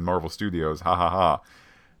action end in Marvel Studios. Ha ha ha.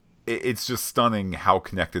 It's just stunning how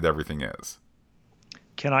connected everything is.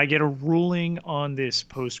 Can I get a ruling on this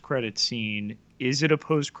post-credit scene? Is it a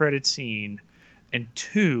post-credit scene? And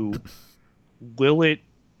 2, will it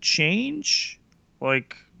change?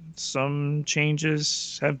 Like, some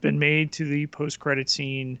changes have been made to the post-credit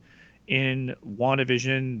scene in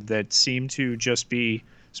WandaVision that seem to just be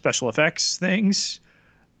special effects things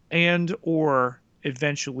and or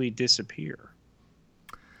eventually disappear.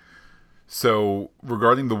 So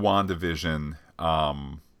regarding the WandaVision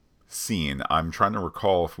scene, I'm trying to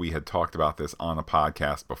recall if we had talked about this on a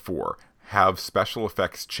podcast before. Have special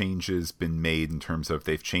effects changes been made in terms of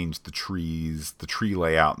they've changed the trees, the tree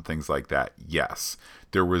layout and things like that? Yes.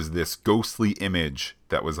 There was this ghostly image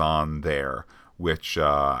that was on there, which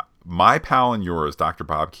my pal and yours, Dr.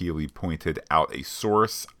 Bob Keeley, pointed out a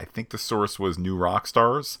source. I think the source was New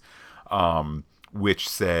Rockstars, which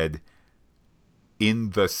said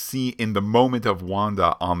in the moment of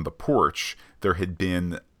Wanda on the porch, there had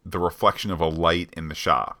been the reflection of a light in the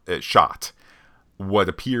shot. What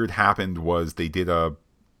appeared happened was they did a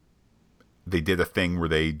thing where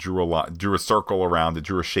they drew a circle around it,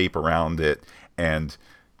 drew a shape around it, and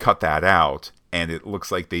cut that out. And it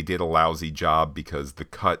looks like they did a lousy job because the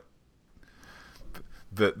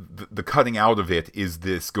cutting out of it is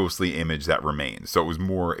this ghostly image that remains. So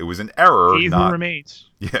it was an error. He Who Remains.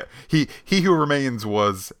 Yeah, he Who Remains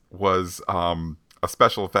was a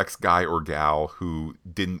special effects guy or gal who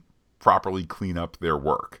didn't properly clean up their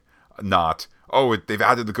work. Not, they've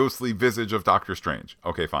added the ghostly visage of Doctor Strange.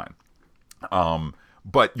 Okay, fine.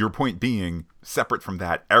 But your point being, separate from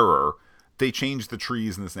that error, they changed the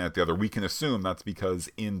trees and this and that, the other. We can assume that's because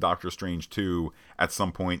in Doctor Strange 2, at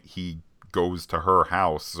some point he goes to her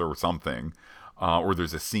house or something, or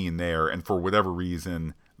there's a scene there, and for whatever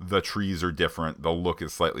reason, the trees are different, the look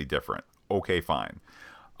is slightly different. Okay, fine.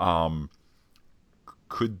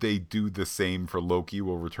 Could they do the same for Loki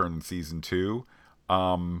will return in season 2?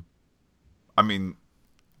 I mean,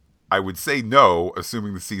 I would say no,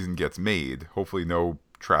 assuming the season gets made. Hopefully no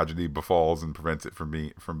tragedy befalls and prevents it from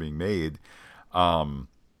being made.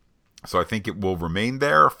 So I think it will remain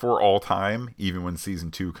there for all time, even when season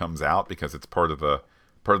 2 comes out, because it's part of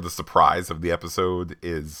the surprise of the episode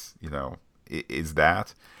is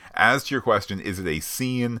that. As to your question, is it a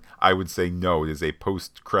scene? I would say no. It is a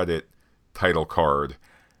post-credit title card.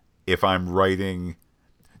 If I'm writing,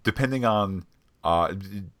 depending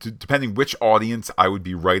which audience I would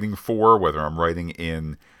be writing for, whether I'm writing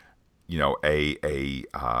in, a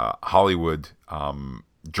Hollywood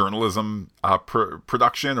journalism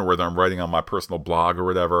production, or whether I'm writing on my personal blog or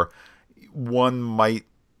whatever, one might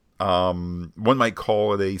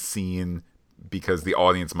call it a scene because the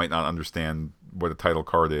audience might not understand what a title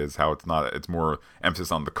card is, how it's more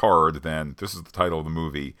emphasis on the card than this is the title of the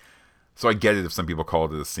movie. So I get it if some people call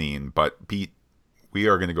it a scene, but Pete, we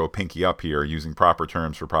are going to go pinky up here using proper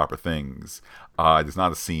terms for proper things. It is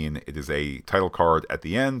not a scene. It is a title card at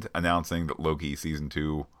the end announcing that Loki season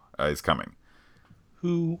 2 is coming.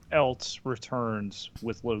 Who else returns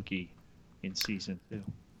with Loki in season 2?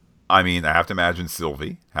 I mean, I have to imagine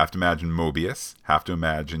Sylvie, have to imagine Mobius, have to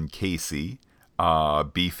imagine Casey,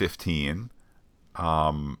 B-15.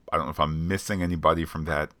 I don't know if I'm missing anybody from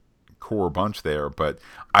that core bunch there, but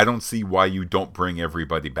I don't see why you don't bring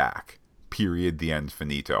everybody back. Period. The end.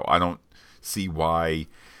 Finito. I don't see why.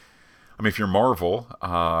 I mean, if you're Marvel,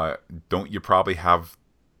 don't you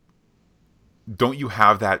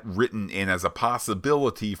have that written in as a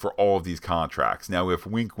possibility for all of these contracts? Now, if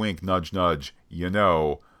wink, wink, nudge, nudge,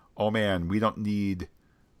 oh man, we don't need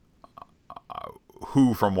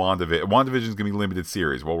who from WandaVision. WandaVision is going to be a limited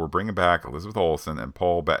series. Well, we're bringing back Elizabeth Olsen and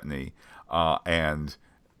Paul Bettany, and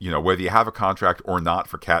whether you have a contract or not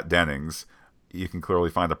for Kat Dennings, you can clearly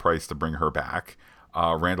find a price to bring her back.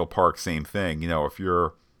 Randall Park, same thing. If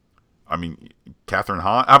you're, Catherine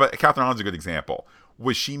Hahn. Catherine Hahn's a good example.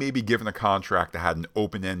 Was she maybe given a contract that had an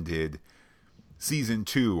open-ended season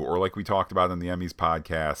 2, or like we talked about on the Emmys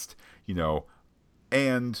podcast,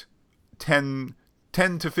 and 10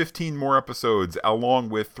 to 15 more episodes, along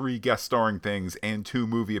with 3 guest starring things and 2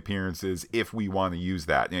 movie appearances, if we want to use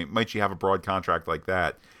that. Might you have a broad contract like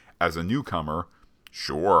that as a newcomer?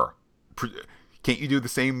 Sure. Can't you do the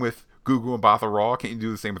same with Gugu and Botha Raw? Can't you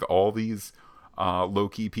do the same with all these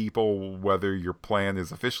Loki people, whether your plan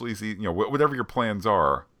is officially, whatever your plans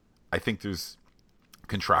are? I think there's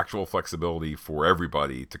contractual flexibility for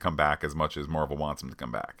everybody to come back as much as Marvel wants them to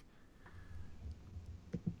come back.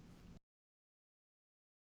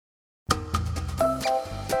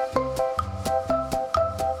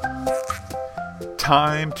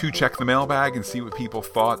 Time to check the mailbag and see what people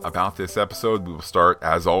thought about this episode. We will start,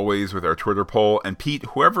 as always, with our Twitter poll. And Pete,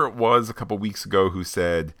 whoever it was a couple weeks ago who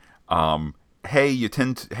said,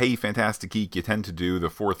 hey, Fantastic Geek, you tend to do the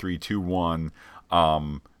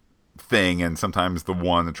 4-3-2-1 thing, and sometimes the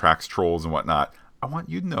 1 attracts trolls and whatnot. I want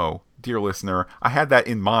you to know, dear listener, I had that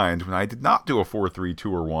in mind when I did not do a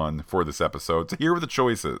 4-3-2 or 1 for this episode. So here were the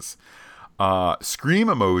choices. Scream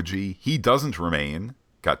emoji, he doesn't remain,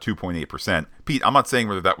 got 2.8%. Pete, I'm not saying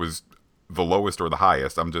whether that was the lowest or the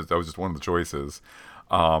highest. That was just one of the choices.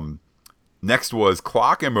 Next was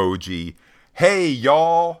clock emoji. Hey,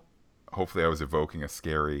 y'all. Hopefully I was evoking a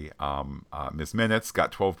scary Miss Minutes.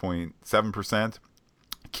 Got 12.7%.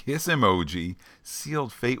 Kiss emoji.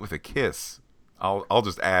 Sealed fate with a kiss. I'll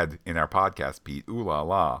just add in our podcast, Pete. Ooh la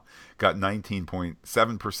la. Got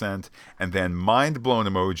 19.7%. And then mind blown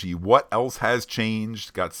emoji. What else has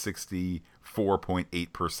changed? Got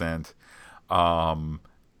 64.8%.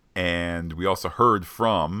 And we also heard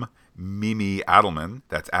from Mimi Adelman.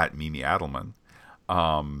 That's at Mimi Adelman.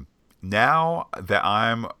 Now that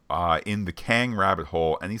I'm in the Kang rabbit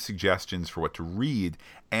hole, any suggestions for what to read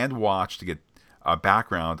and watch to get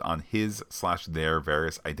background on his/their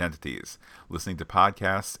various identities? Listening to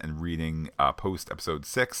podcasts and reading post episode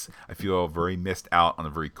 6, I feel very missed out on a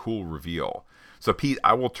very cool reveal. So Pete,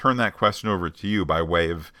 I will turn that question over to you by way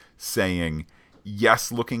of saying,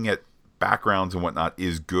 yes, looking at backgrounds and whatnot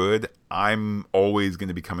is good. I'm always going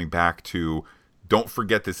to be coming back to, don't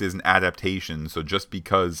forget this is an adaptation. So just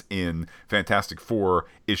because in Fantastic Four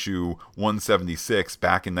issue 176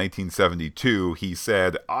 back in 1972 he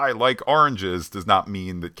said I like oranges does not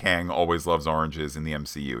mean that Kang always loves oranges in the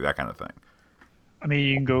MCU. That kind of thing. I mean,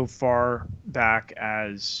 you can go far back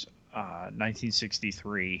as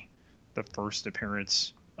 1963, the first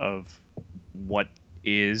appearance of what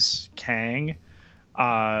is Kang,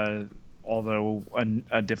 although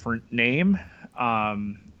a different name.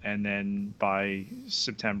 And then by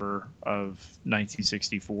September of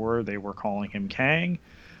 1964, they were calling him Kang.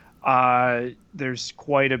 There's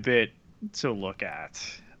quite a bit to look at.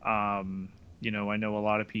 I know a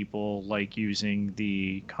lot of people like using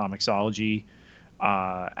the Comixology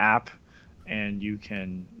app, and you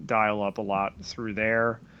can dial up a lot through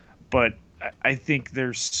there. But I think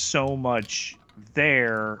there's so much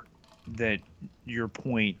there that your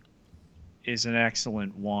point is an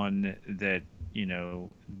excellent one, that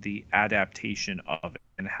the adaptation of it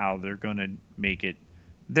and how they're going to make it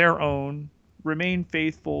their own, remain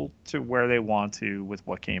faithful to where they want to with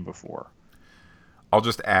what came before. I'll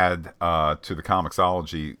just add to the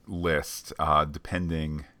Comixology list,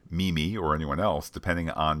 depending, Mimi or anyone else, depending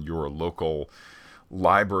on your local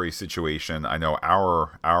library situation. I know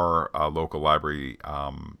our local library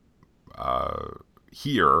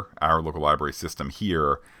here, our local library system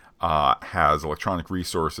here, has electronic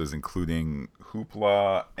resources, including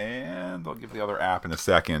Hoopla, and I'll give the other app in a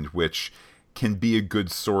second, which can be a good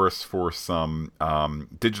source for some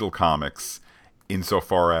digital comics,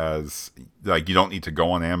 insofar as like you don't need to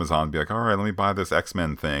go on Amazon and be like, all right, let me buy this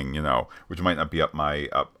X-Men thing, which might not be up my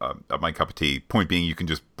cup of tea. Point being, you can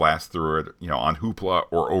just blast through it, on Hoopla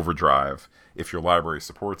or Overdrive if your library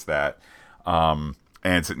supports that.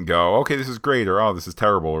 And sit and go, okay, this is great, or oh, this is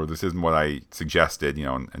terrible, or this isn't what I suggested,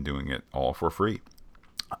 and doing it all for free.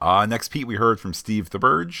 Next, Pete, we heard from Steve the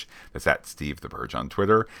Burge. That's at Steve the Burge on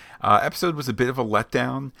Twitter. Episode was a bit of a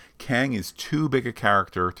letdown. Kang is too big a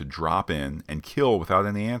character to drop in and kill without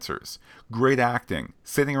any answers. Great acting,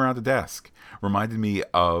 sitting around a desk. Reminded me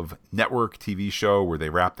of network TV show where they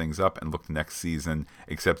wrap things up and look to next season,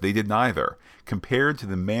 except they did neither. Compared to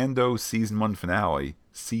the Mando season 1 finale,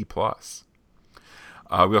 C+.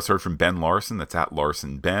 We also heard from Ben Larson. That's at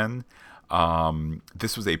Larson Ben.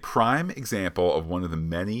 This was a prime example of one of the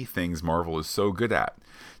many things Marvel is so good at.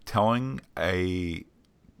 Telling a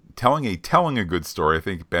good story. I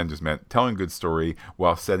think Ben just meant telling a good story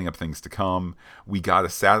while setting up things to come. We got a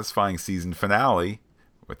satisfying season finale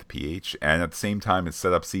with the PH, and at the same time it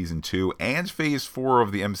set up season 2 and phase 4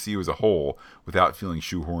 of the MCU as a whole without feeling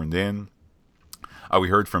shoehorned in. We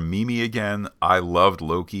heard from Mimi again. I loved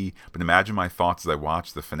Loki, but imagine my thoughts as I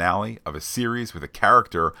watched the finale of a series with a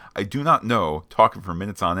character I do not know talking for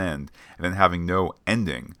minutes on end and then having no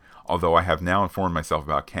ending, although I have now informed myself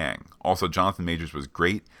about Kang. Also, Jonathan Majors was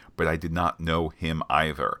great, but I did not know him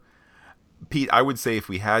either. Pete, I would say if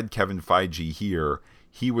we had Kevin Feige here,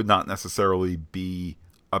 he would not necessarily be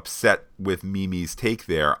upset with Mimi's take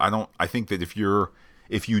there. I think that if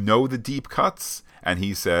you know the deep cuts, and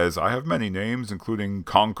he says, I have many names, including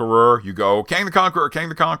Conqueror, you go, Kang the Conqueror, Kang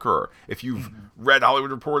the Conqueror. If you've read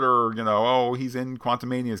Hollywood Reporter, oh, he's in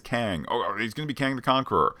Quantumania as Kang. Oh, he's going to be Kang the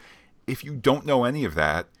Conqueror. If you don't know any of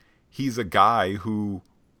that, he's a guy who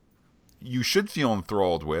you should feel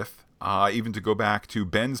enthralled with. Even to go back to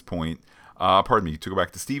Ben's point, to go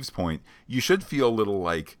back to Steve's point, you should feel a little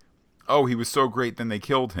like, oh, he was so great, then they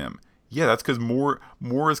killed him. Yeah, that's because more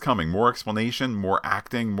is coming. More explanation, more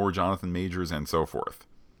acting, more Jonathan Majors, and so forth.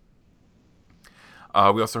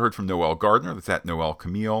 We also heard from Noel Gardner. That's at Noel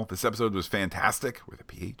Camille. This episode was fantastic, with a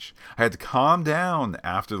PH. I had to calm down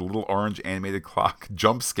after the little orange animated clock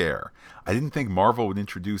jump scare. I didn't think Marvel would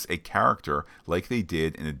introduce a character like they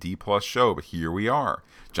did in a D+ show, but here we are.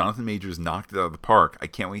 Jonathan Majors knocked it out of the park. I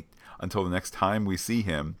can't wait until the next time we see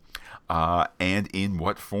him. And in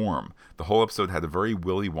what form. The whole episode had a very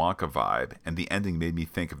Willy Wonka vibe, and the ending made me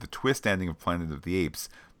think of the twist ending of Planet of the Apes,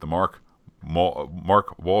 the Mark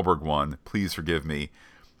Wahlberg one. Please forgive me.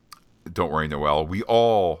 Don't worry,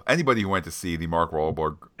 Noel. Anybody who went to see the Mark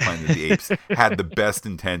Wahlberg Planet of the Apes had the best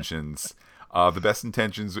intentions.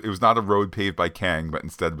 It was not a road paved by Kang, but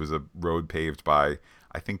instead was a road paved by,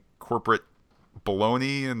 I think, corporate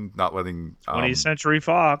baloney and not letting 20th Century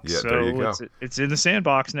Fox. Yeah, so there you go. It's in the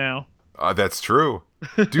sandbox now. That's true.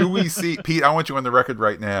 Do we see Pete? I want you on the record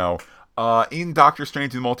right now. In Doctor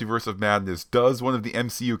Strange in the Multiverse of Madness, does one of the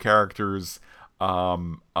MCU characters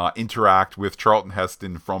interact with Charlton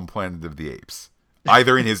Heston from Planet of the Apes,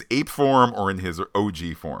 either in his ape form or in his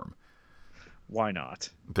OG form? Why not?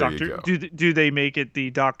 There you go. Do they make it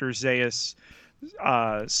the Dr. Zaius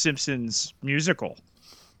Simpsons musical?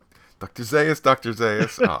 Dr. Zaius, Dr.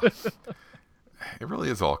 Zaius. Oh, it really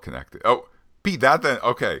is all connected. Oh, Pete, that then,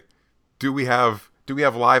 okay. Do we have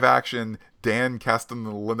live action Dan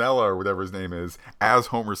Castellaneta, or whatever his name is, as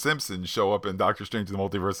Homer Simpson show up in Doctor Strange in the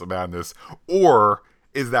Multiverse of Madness? Or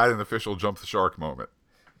is that an official jump the shark moment?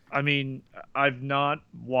 I mean, I've not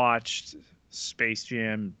watched Space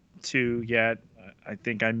Jam 2 yet. I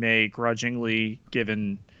think I may grudgingly,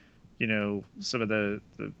 given, some of the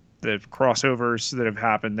crossovers that have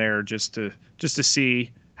happened there, just to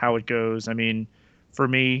see how it goes. I mean, for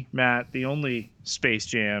me, Matt, the only Space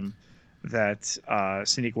Jam that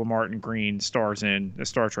Sonequa Martin Green stars in is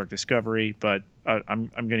Star Trek Discovery, but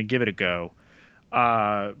I'm going to give it a go.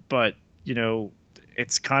 But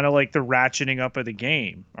it's kind of like the ratcheting up of the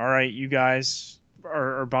game. All right, you guys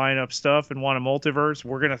are buying up stuff and want a multiverse.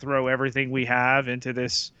 We're going to throw everything we have into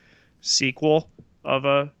this sequel of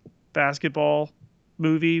a basketball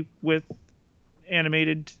movie with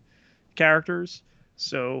animated characters.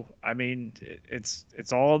 So, I mean, it's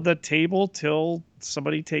all on the table till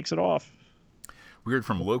somebody takes it off. We heard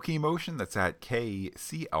from Loki Motion, that's at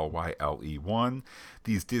KCLYLE1.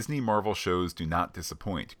 These Disney Marvel shows do not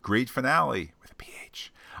disappoint. Great finale with a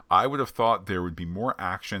PH. I would have thought there would be more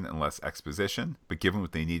action and less exposition, but given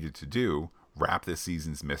what they needed to do, wrap this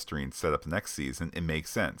season's mystery and set up the next season, it makes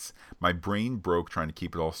sense. My brain broke trying to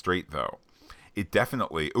keep it all straight, though. It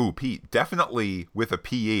definitely, Pete, definitely with a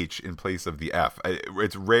PH in place of the F.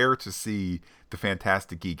 It's rare to see the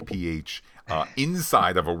Fantastic Geek PH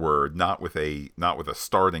inside of a word, not with a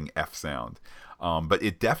starting F sound. But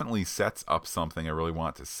it definitely sets up something I really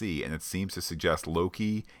want to see, and it seems to suggest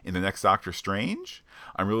Loki in the next Doctor Strange.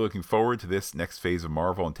 I'm really looking forward to this next phase of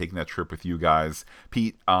Marvel and taking that trip with you guys.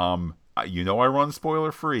 Pete, I run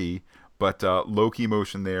spoiler free, but Loki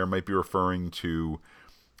Motion there might be referring to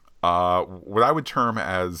what I would term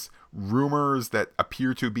as rumors that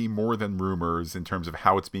appear to be more than rumors in terms of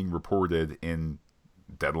how it's being reported in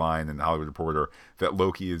Deadline and Hollywood Reporter, that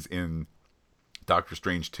Loki is in Doctor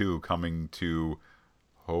Strange 2 coming to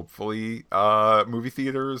hopefully movie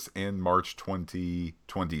theaters in March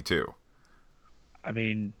 2022. I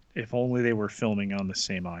mean, if only they were filming on the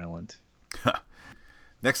same island.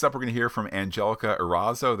 Next up, we're going to hear from Angelica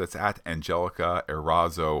Erazo. That's at Angelica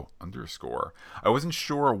Erazo _. I wasn't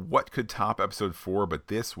sure what could top episode 4, but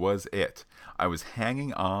this was it. I was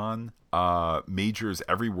hanging on Major's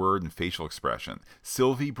every word and facial expression.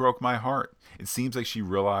 Sylvie broke my heart. It seems like she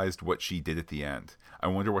realized what she did at the end. I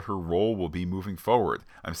wonder what her role will be moving forward.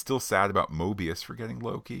 I'm still sad about Mobius for getting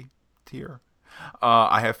Loki. Tear.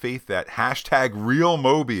 I have faith that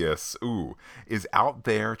 #RealMobius is out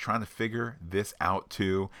there trying to figure this out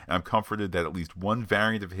too, and I'm comforted that at least one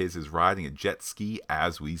variant of his is riding a jet ski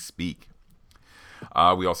as we speak.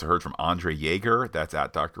 We also heard from Andre Yeager, that's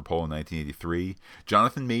at Dr. Polo 1983.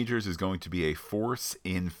 Jonathan Majors is going to be a force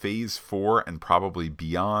in Phase 4 and probably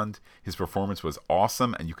beyond. His performance was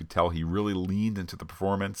awesome, and you could tell he really leaned into the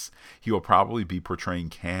performance. He will probably be portraying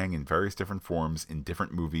Kang in various different forms in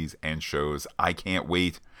different movies and shows. I can't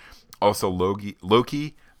wait. Also,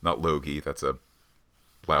 Loki, not Logie, that's a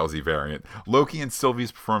lousy variant. Loki and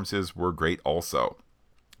Sylvie's performances were great also.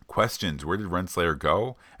 Questions: where did Renslayer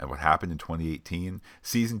go and what happened in 2018?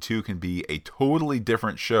 Season 2 can be a totally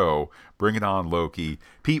different show. Bring it on, Loki.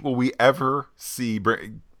 Pete, will we ever see,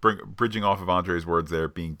 bridging off of Andre's words there,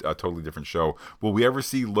 being a totally different show, will we ever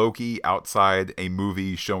see Loki outside a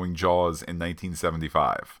movie showing Jaws in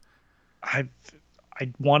 1975? I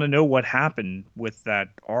want to know what happened with that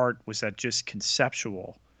art. Was that just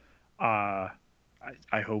conceptual? I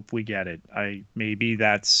hope we get it. Maybe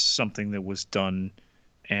that's something that was done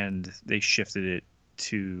and they shifted it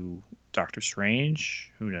to Doctor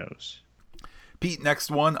Strange. Who knows? Pete, next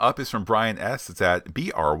one up is from Brian S. It's at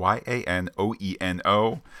BRYANOENO,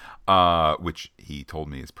 which he told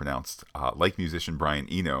me is pronounced like musician Brian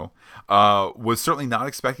Eno. Was certainly not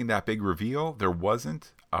expecting that big reveal. There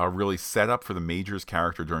wasn't really set up for the Majors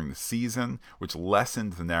character during the season, which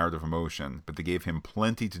lessened the narrative emotion, but they gave him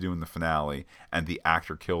plenty to do in the finale, and the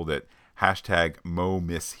actor killed it.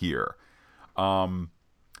 #MoMissHere.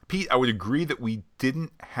 Pete, I would agree that we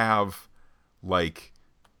didn't have like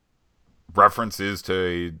references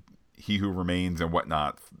to He Who Remains and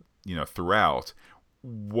whatnot, throughout.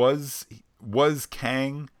 Was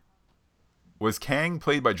Kang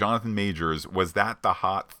played by Jonathan Majors? Was that the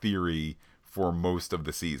hot theory for most of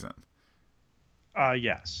the season?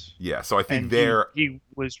 Yes. Yeah. So I think he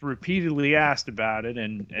was repeatedly asked about it,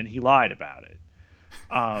 and he lied about it.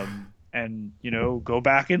 And go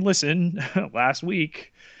back and listen. Last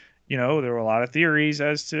week, there were a lot of theories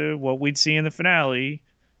as to what we'd see in the finale.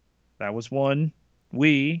 That was one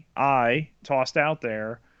I tossed out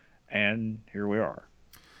there, and here we are.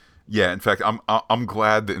 Yeah, in fact, I'm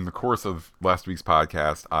glad that in the course of last week's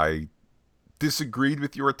podcast, I disagreed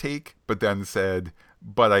with your take, but then said,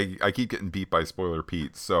 but I keep getting beat by Spoiler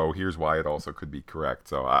Pete, so here's why it also could be correct.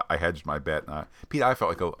 So I hedged my bet. Pete, I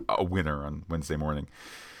felt like a winner on Wednesday morning.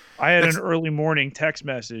 I had an early morning text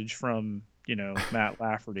message from, Matt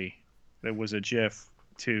Lafferty that was a GIF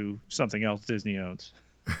to something else Disney owns.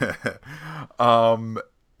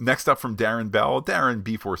 Next up from Darren Bell, Darren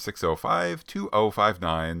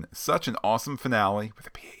B46052059. Such an awesome finale with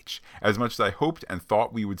a PH. As much as I hoped and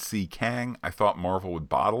thought we would see Kang, I thought Marvel would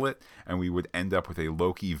bottle it and we would end up with a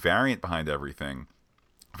Loki variant behind everything.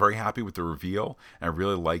 Very happy with the reveal, and I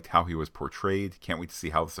really liked how he was portrayed. Can't wait to see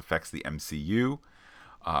how this affects the MCU.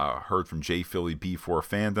 Heard from J Philly B4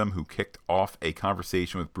 Fandom, who kicked off a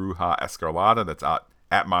conversation with Bruja Escarlata. That's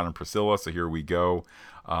at Modern Priscilla, so here we go.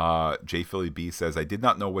 J Philly B says, I did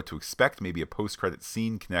not know what to expect, maybe a post-credit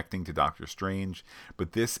scene connecting to Doctor Strange,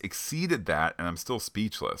 but this exceeded that, and I'm still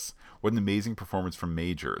speechless. What an amazing performance from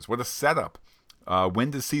Majors. What a setup.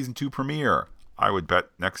 When does season 2 premiere? I would bet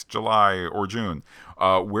next July or June.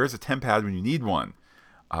 Where's a tempad when you need one?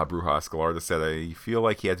 Bruja Escalarda said, I feel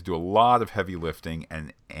like he had to do a lot of heavy lifting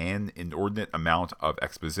and an inordinate amount of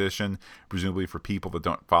exposition, presumably for people that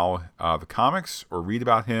don't follow the comics or read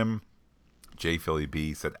about him. J. Philly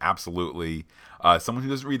B said, absolutely. Someone who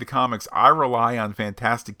doesn't read the comics, I rely on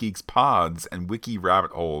Fantastic Geeks pods and wiki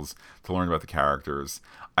rabbit holes to learn about the characters.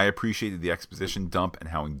 I appreciated the exposition dump and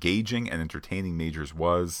how engaging and entertaining Majors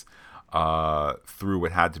was through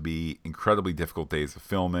what had to be incredibly difficult days of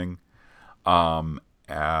filming.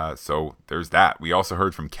 So there's that. We also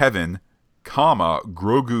heard from Kevin,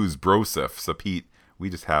 Grogu's Brosif. So Pete,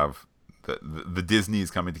 we just have the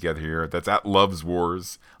Disneys coming together here. That's at Loves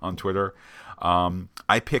Wars on Twitter.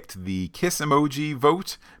 I picked the kiss emoji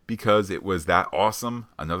vote because it was that awesome.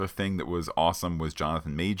 Another thing that was awesome was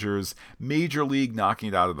Jonathan Majors. Major League knocking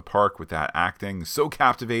it out of the park with that acting. So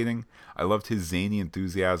captivating. I loved his zany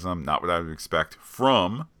enthusiasm. Not what I would expect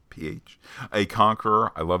from PH. A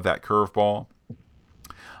Conqueror. I love that curveball.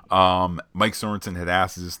 Mike Sorensen had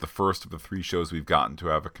asked, is this the first of the 3 shows we've gotten to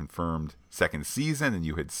have a confirmed second season? And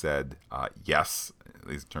you had said yes, at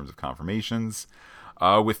least in terms of confirmations.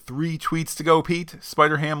 With 3 tweets to go, Pete,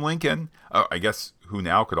 Spider-Ham Lincoln, I guess who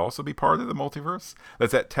now could also be part of the multiverse.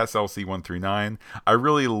 That's at TessLC139. I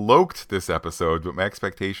really loked this episode, but my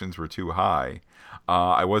expectations were too high.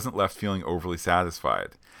 I wasn't left feeling overly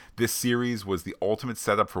satisfied. This series was the ultimate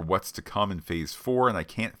setup for what's to come in Phase 4, and I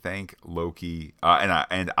can't thank Loki,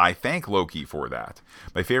 and I thank Loki for that.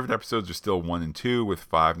 My favorite episodes are still 1 and 2, with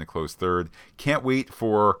 5 in a close third. Can't wait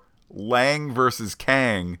for Lang versus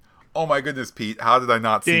Kang. Oh my goodness, Pete, how did I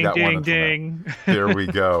not see that one? Ding. There we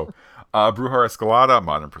go. Bruja Escalada,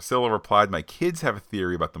 Modern Priscilla replied, my kids have a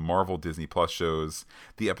theory about the Marvel Disney Plus shows.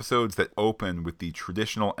 The episodes that open with the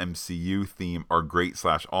traditional MCU theme are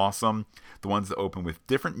great/awesome. The ones that open with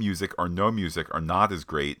different music or no music are not as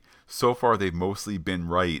great. So far, they've mostly been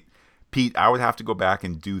right. Pete, I would have to go back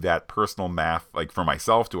and do that personal math, like for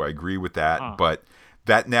myself. Do I agree with that? But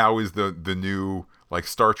that now is the new like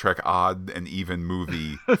Star Trek odd and even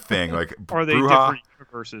movie thing. Like, are they Bruja, different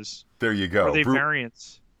universes? There you go. Are they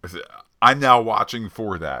variants? I'm now watching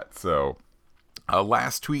for that. So,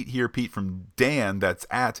 last tweet here, Pete, from Dan. That's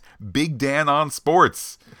at Big Dan on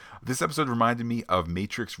Sports. This episode reminded me of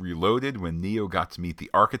Matrix Reloaded when Neo got to meet the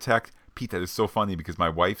architect. Pete, that is so funny because my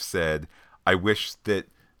wife said, I wish that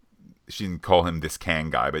she didn't call him this Kang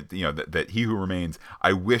guy, but that He Who Remains.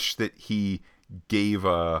 I wish that he gave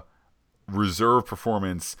a reserve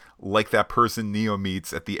performance like that person Neo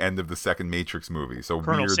meets at the end of the second Matrix movie. So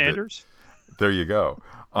Colonel weird Sanders. There you go.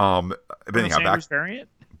 Colonel Sanders variant.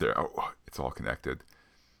 There, it's all connected.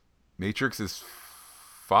 Matrix is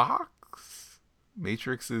Fox.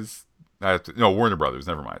 Matrix is Warner Brothers.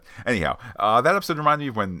 Never mind. Anyhow, that episode reminded me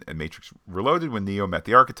of when Matrix Reloaded, when Neo met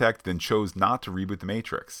the architect, then chose not to reboot the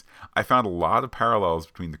Matrix. I found a lot of parallels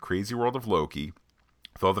between the crazy world of Loki,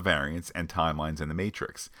 with all the variants and timelines in the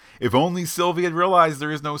Matrix. If only Sylvie had realized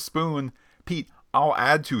there is no spoon. Pete, I'll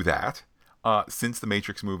add to that. Since the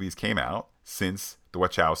Matrix movies came out, since the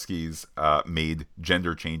Wachowskis made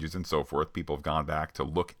gender changes and so forth, people have gone back to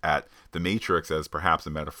look at the Matrix as perhaps a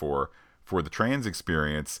metaphor for the trans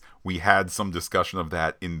experience. We had some discussion of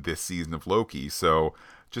that in this season of Loki. So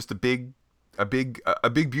just a big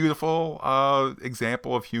beautiful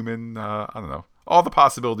example of human, all the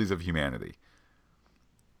possibilities of humanity.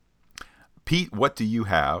 Pete, what do you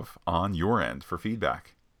have on your end for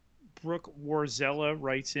feedback? Brooke Warzella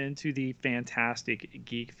writes into the Fantastic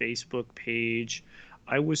Geek Facebook page.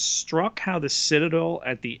 I was struck how the Citadel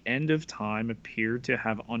at the end of time appeared to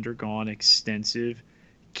have undergone extensive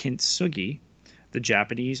kintsugi, the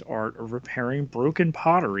Japanese art of repairing broken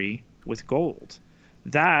pottery with gold.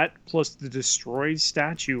 That, plus the destroyed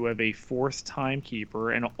statue of a fourth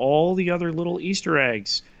timekeeper and all the other little Easter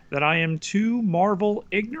eggs that I am too Marvel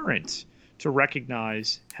ignorant to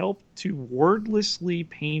recognize, help to wordlessly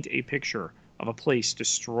paint a picture of a place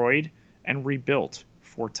destroyed and rebuilt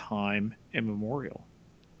for time immemorial.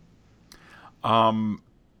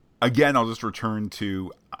 Again, I'll just return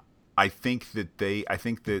to I think that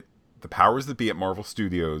the powers that be at Marvel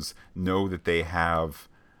Studios know that they have,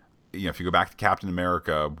 if you go back to Captain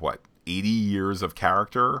America, 80 years of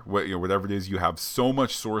character, whatever it is, you have so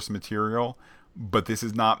much source material, but this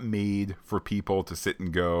is not made for people to sit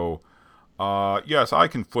and go, yes, I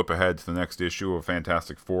can flip ahead to the next issue of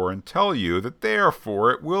Fantastic Four and tell you that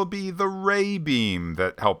therefore it will be the ray beam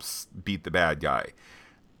that helps beat the bad guy.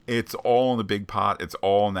 It's all in the big pot. It's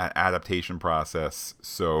all in that adaptation process.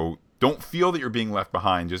 So don't feel that you're being left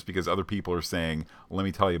behind just because other people are saying, let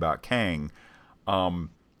me tell you about Kang.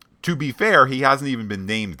 To be fair, he hasn't even been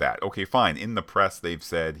named that. Okay, fine. In the press, they've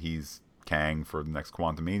said he's Kang for the next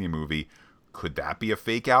Quantumania movie. Could that be a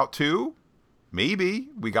fake out too? Maybe.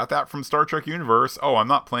 We got that from Star Trek Universe. Oh, I'm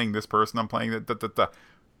not playing this person. I'm playing that.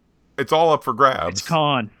 It's all up for grabs. It's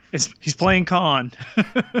Khan. He's playing Khan.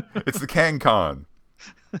 It's the Kang Khan.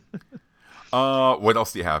 What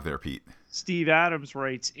else do you have there, Pete? Steve Adams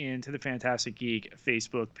writes into the Fantastic Geek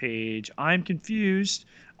Facebook page, I'm confused.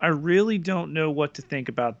 I really don't know what to think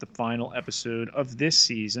about the final episode of this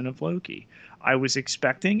season of Loki. I was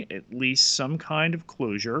expecting at least some kind of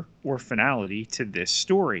closure or finality to this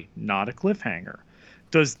story, not a cliffhanger.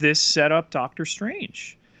 Does this set up Doctor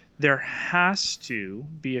Strange? There has to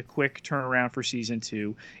be a quick turnaround for season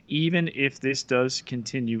 2, even if this does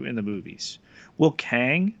continue in the movies. Will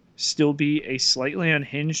Kang still be a slightly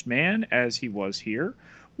unhinged man as he was here,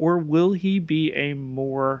 or will he be a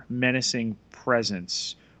more menacing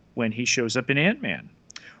presence when he shows up in Ant-Man?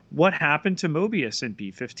 What happened to Mobius in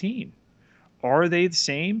B-15? Are they the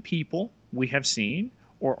same people we have seen,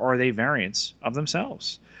 or are they variants of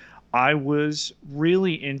themselves? I was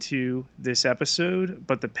really into this episode,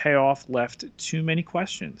 but the payoff left too many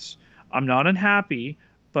questions. I'm not unhappy,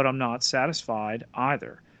 but I'm not satisfied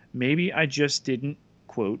either. Maybe I just didn't,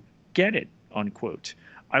 quote, get it, unquote.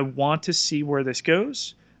 I want to see where this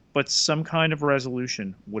goes, but some kind of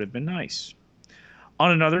resolution would have been nice.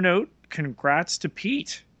 On another note, congrats to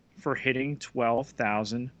Pete for hitting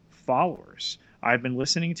 12,000 followers. I've been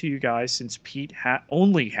listening to you guys since Pete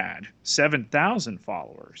only had 7,000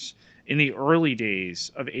 followers in the early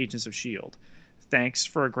days of Agents of S.H.I.E.L.D. Thanks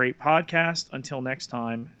for a great podcast. Until next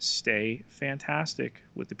time, stay fantastic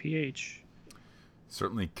with the PH.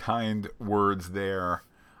 Certainly kind words there.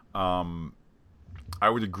 I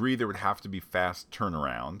would agree there would have to be fast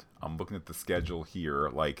turnaround. I'm looking at the schedule here.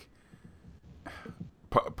 Like,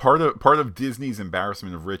 part of Disney's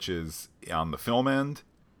embarrassment of riches on the film end,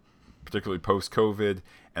 particularly post-COVID,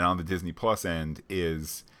 and on the Disney Plus end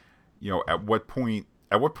is, at what point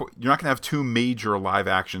you're not going to have two major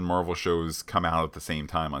live-action Marvel shows come out at the same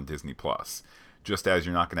time on Disney Plus. Just as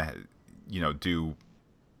you're not going to, you're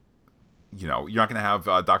not going to have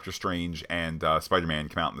Doctor Strange and Spider-Man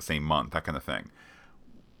come out in the same month, that kind of thing.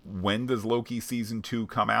 When does Loki Season 2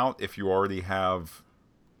 come out? If you already have,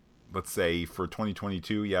 let's say, for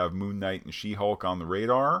 2022, you have Moon Knight and She-Hulk on the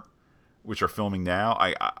radar, which are filming now.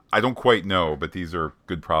 I don't quite know, but these are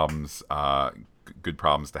good problems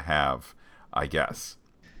to have, I guess.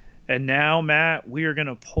 And now, Matt, we are going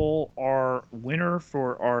to pull our winner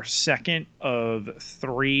for our second of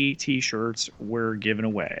 3 T-shirts we're giving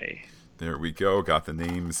away. There we go. Got the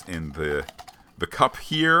names in the cup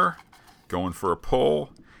here. Going for a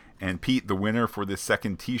pull. And Pete, the winner for this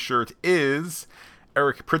second T-shirt is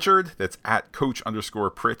Eric Pritchard. That's at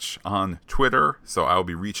Coach_Pritch on Twitter. So I'll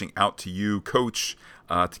be reaching out to you, Coach,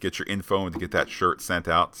 to get your info and to get that shirt sent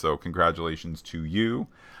out. So congratulations to you.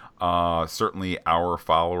 Certainly our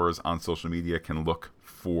followers on social media can look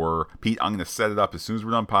for Pete. I'm going to set it up as soon as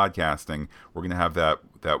we're done podcasting. We're going to have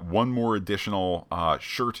that one more additional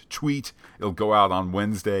shirt tweet. It'll go out on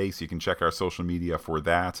Wednesday, so you can check our social media for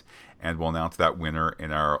that, and we'll announce that winner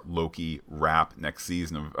in our Loki wrap next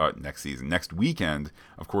weekend.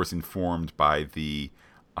 Of course, informed by the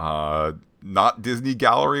not Disney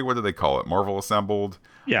Gallery. What do they call it? Marvel Assembled.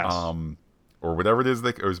 Yes. Or whatever it is.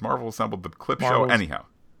 It was Marvel Assembled, the clip show. Anyhow.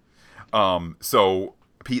 So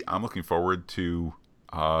Pete, I'm looking forward to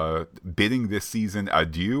bidding this season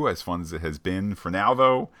adieu, as fun as it has been for now,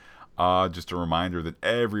 though. Just a reminder that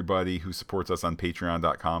everybody who supports us on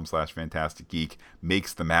patreon.com/fantasticgeek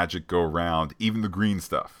makes the magic go round, even the green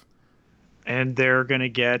stuff. And they're going to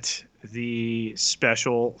get the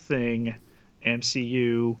special thing,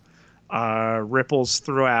 MCU ripples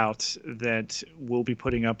throughout, that we'll be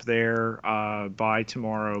putting up there by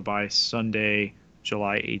tomorrow, by Sunday,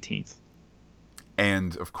 July 18th.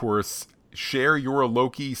 And, of course, share your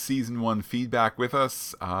Loki Season 1 feedback with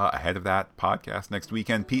us ahead of that podcast next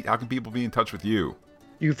weekend. Pete, how can people be in touch with you?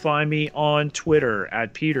 You find me on Twitter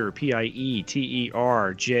at Peter,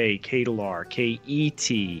 Pieter, J, Ketalar,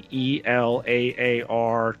 Ketelar,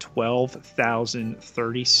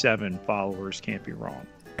 12,037 followers. Can't be wrong.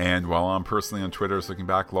 And while I'm personally on Twitter as Looking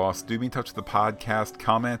Back Lost, do be in touch with the podcast.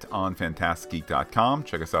 Comment on FantasticGeek.com.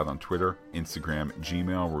 Check us out on Twitter, Instagram,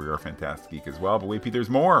 Gmail, where we are Fantastic Geek as well. But wait, Pete,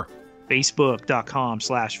 there's more.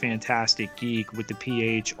 Facebook.com/FantasticGeek with the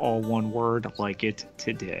PH, all one word, like it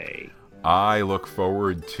today. I look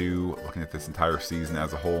forward to looking at this entire season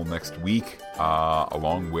as a whole next week,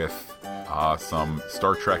 along with some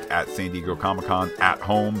Star Trek at San Diego Comic-Con at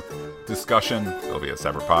home discussion. It'll be a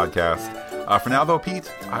separate podcast. For now, though,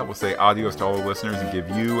 Pete, I will say adios to all the listeners and give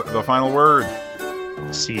you the final word.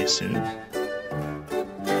 See you soon.